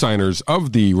co-signers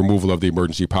of the removal of the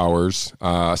emergency powers,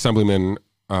 Assemblyman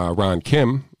Ron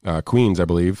Kim, Queens, I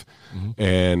believe,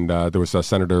 and there was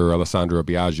Senator Alessandro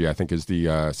Biaggi, I think is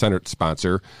the Senate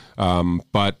sponsor.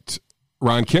 But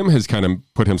Ron Kim has kind of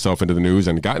put himself into the news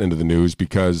and gotten into the news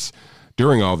because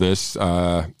during all this,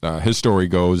 his story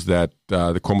goes that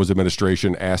the Cuomo's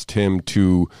administration asked him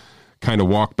to kind of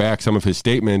walk back some of his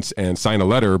statements and sign a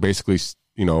letter basically,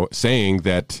 saying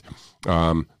that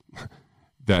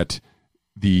that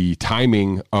the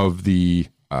timing of the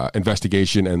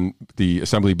investigation and the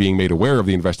assembly being made aware of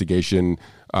the investigation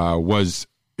was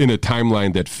in a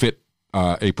timeline that fit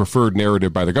a preferred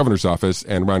narrative by the governor's office.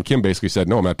 And Ron Kim basically said,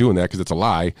 no, I'm not doing that because it's a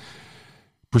lie.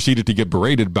 Proceeded to get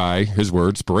berated by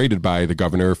the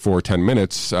governor for 10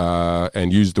 minutes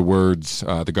and used the words,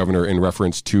 the governor in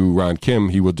reference to Ron Kim,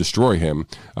 he will destroy him.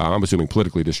 I'm assuming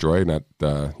politically destroy, not,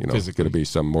 it's going to be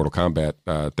some Mortal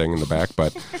Kombat thing in the back.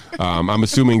 But I'm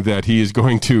assuming that he is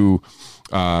going to,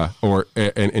 or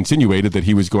insinuated that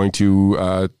he was going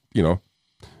to,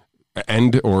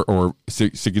 end or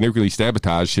significantly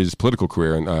sabotage his political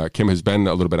career. And Kim has been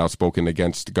a little bit outspoken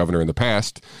against the governor in the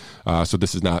past, so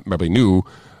this is not probably new.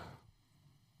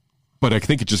 But I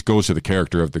think it just goes to the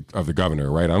character of the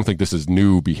governor, right? I don't think this is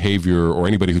new behavior or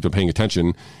anybody who's been paying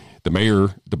attention. The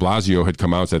mayor, de Blasio, had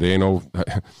come out and said, hey,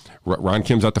 Ron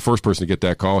Kim's not the first person to get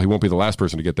that call. He won't be the last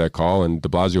person to get that call. And de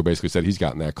Blasio basically said he's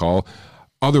gotten that call.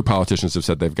 Other politicians have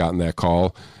said they've gotten that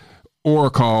call. Or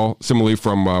a call, similarly,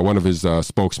 from one of his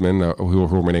spokesmen, who will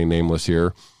remain nameless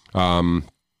here. The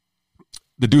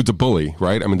dude's a bully,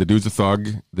 right? I mean, the dude's a thug.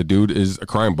 The dude is a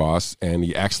crime boss, and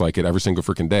he acts like it every single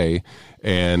freaking day.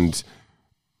 And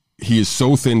he is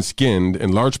so thin-skinned,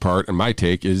 in large part, and my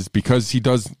take, is because he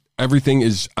does everything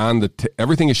is on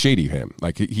everything is shady to him.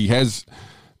 Like he has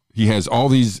all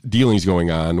these dealings going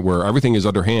on where everything is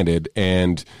underhanded,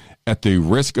 and at the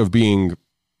risk of being,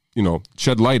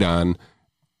 shed light on,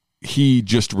 he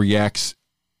just reacts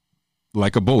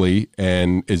like a bully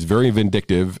and is very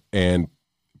vindictive and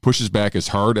pushes back as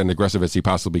hard and aggressive as he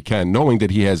possibly can, knowing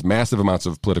that he has massive amounts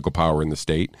of political power in the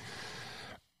state.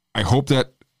 I hope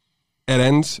that it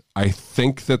ends. I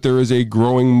think that there is a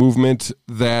growing movement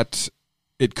that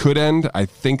it could end. I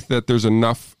think that there's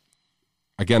enough,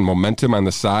 again, momentum on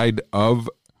the side of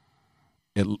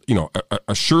it,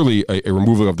 surely a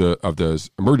removal of the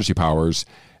emergency powers.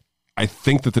 I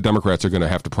think that the Democrats are going to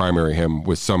have to primary him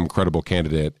with some credible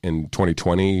candidate in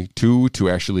 2022 to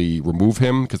actually remove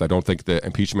him, because I don't think the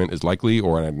impeachment is likely,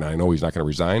 or I know he's not going to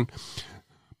resign.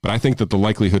 But I think that the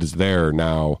likelihood is there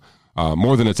now,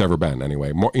 more than it's ever been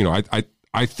anyway.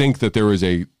 I think that there is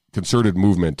a concerted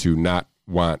movement to not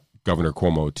want Governor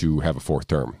Cuomo to have a fourth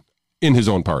term in his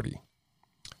own party.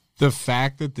 The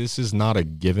fact that this is not a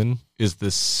given is the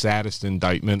saddest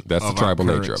indictment. That's of the tribal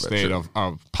our nature of it. State sure.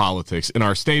 of politics in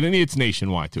our state, and it's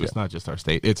nationwide too. It's not just our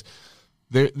state. It's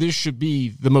this should be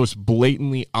the most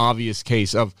blatantly obvious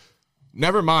case of,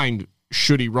 never mind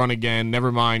should he run again,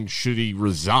 never mind should he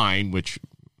resign, which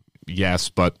yes,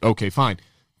 but okay, fine.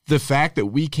 The fact that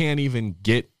we can't even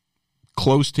get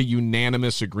close to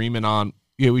unanimous agreement on,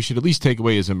 we should at least take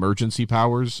away his emergency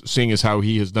powers, seeing as how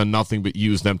he has done nothing but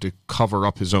use them to cover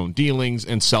up his own dealings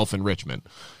and self-enrichment.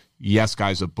 Yes,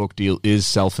 guys, a book deal is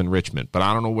self-enrichment, but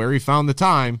I don't know where he found the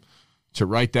time to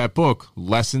write that book,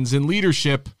 Lessons in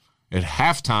Leadership, at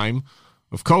halftime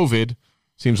of COVID.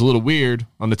 Seems a little weird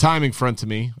on the timing front to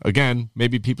me. Again,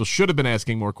 maybe people should have been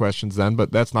asking more questions then,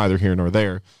 but that's neither here nor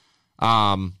there.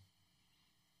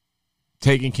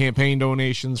 Taking campaign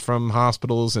donations from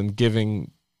hospitals and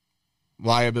giving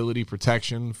liability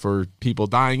protection for people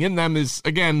dying in them is,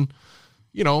 again,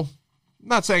 I'm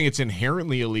not saying it's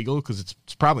inherently illegal, because it's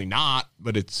probably not,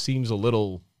 but it seems a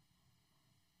little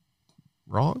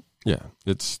wrong. Yeah,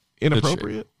 it's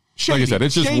inappropriate. Like I said,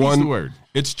 it's just one word.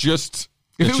 It's just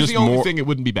if it's it was just the only more, thing, it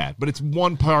wouldn't be bad. But it's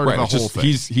one part of the whole thing.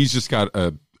 He's just got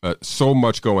so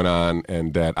much going on,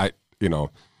 and that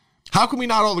How can we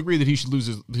not all agree that he should lose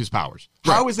his powers?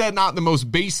 Right. How is that not the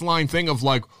most baseline thing of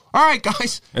like, all right,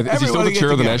 guys, is he still the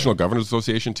chair of the National Governors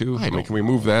Association too? I mean, can we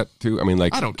move that too? I mean,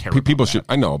 like, I don't care. People should.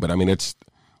 I know, but I mean, it's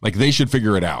like they should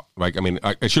figure it out. Like, I mean,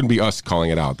 it shouldn't be us calling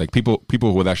it out. Like people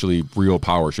with actually real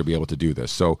power should be able to do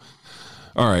this. So,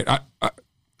 all right,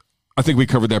 I think we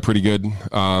covered that pretty good.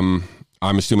 I'm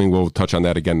assuming we'll touch on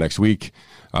that again next week.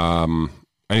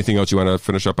 Anything else you want to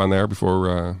finish up on there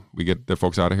before we get the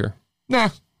folks out of here? Nah.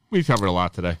 We've covered a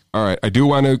lot today. All right. I do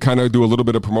want to kind of do a little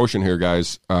bit of promotion here,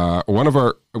 guys. One of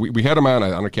our, we had him on, I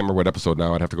can't remember what episode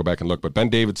now, I'd have to go back and look, but Ben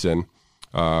Davidson,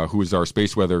 who is our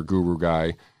space weather guru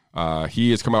guy,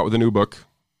 he has come out with a new book,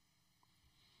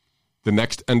 The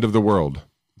Next End of the World,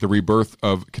 The Rebirth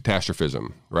of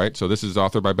Catastrophism, right? So this is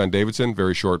authored by Ben Davidson,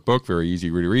 very short book, very easy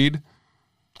to read.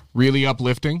 Really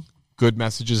uplifting, good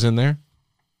messages in there.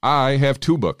 I have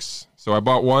two books. So I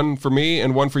bought one for me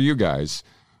and one for you guys.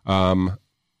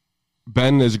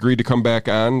 Ben has agreed to come back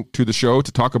on to the show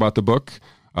to talk about the book,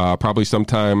 probably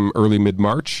sometime early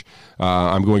mid-March.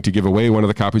 I'm going to give away one of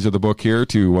the copies of the book here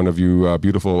to one of you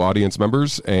beautiful audience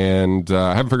members, and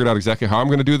I haven't figured out exactly how I'm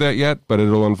going to do that yet, but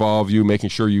it'll involve you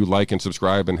making sure you like and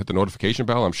subscribe and hit the notification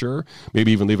bell, I'm sure.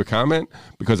 Maybe even leave a comment,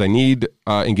 because I need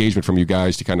engagement from you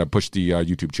guys to kind of push the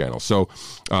YouTube channel. So,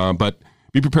 but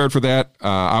be prepared for that.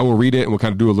 I will read it, and we'll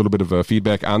kind of do a little bit of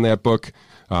feedback on that book.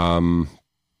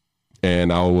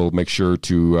 And I will make sure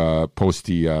to post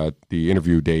the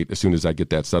interview date as soon as I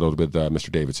get that settled with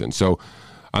Mr. Davidson. So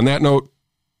on that note,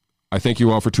 I thank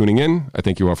you all for tuning in. I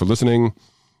thank you all for listening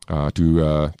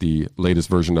to the latest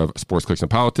version of Sports Clicks and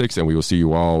Politics, and we will see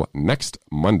you all next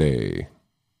Monday.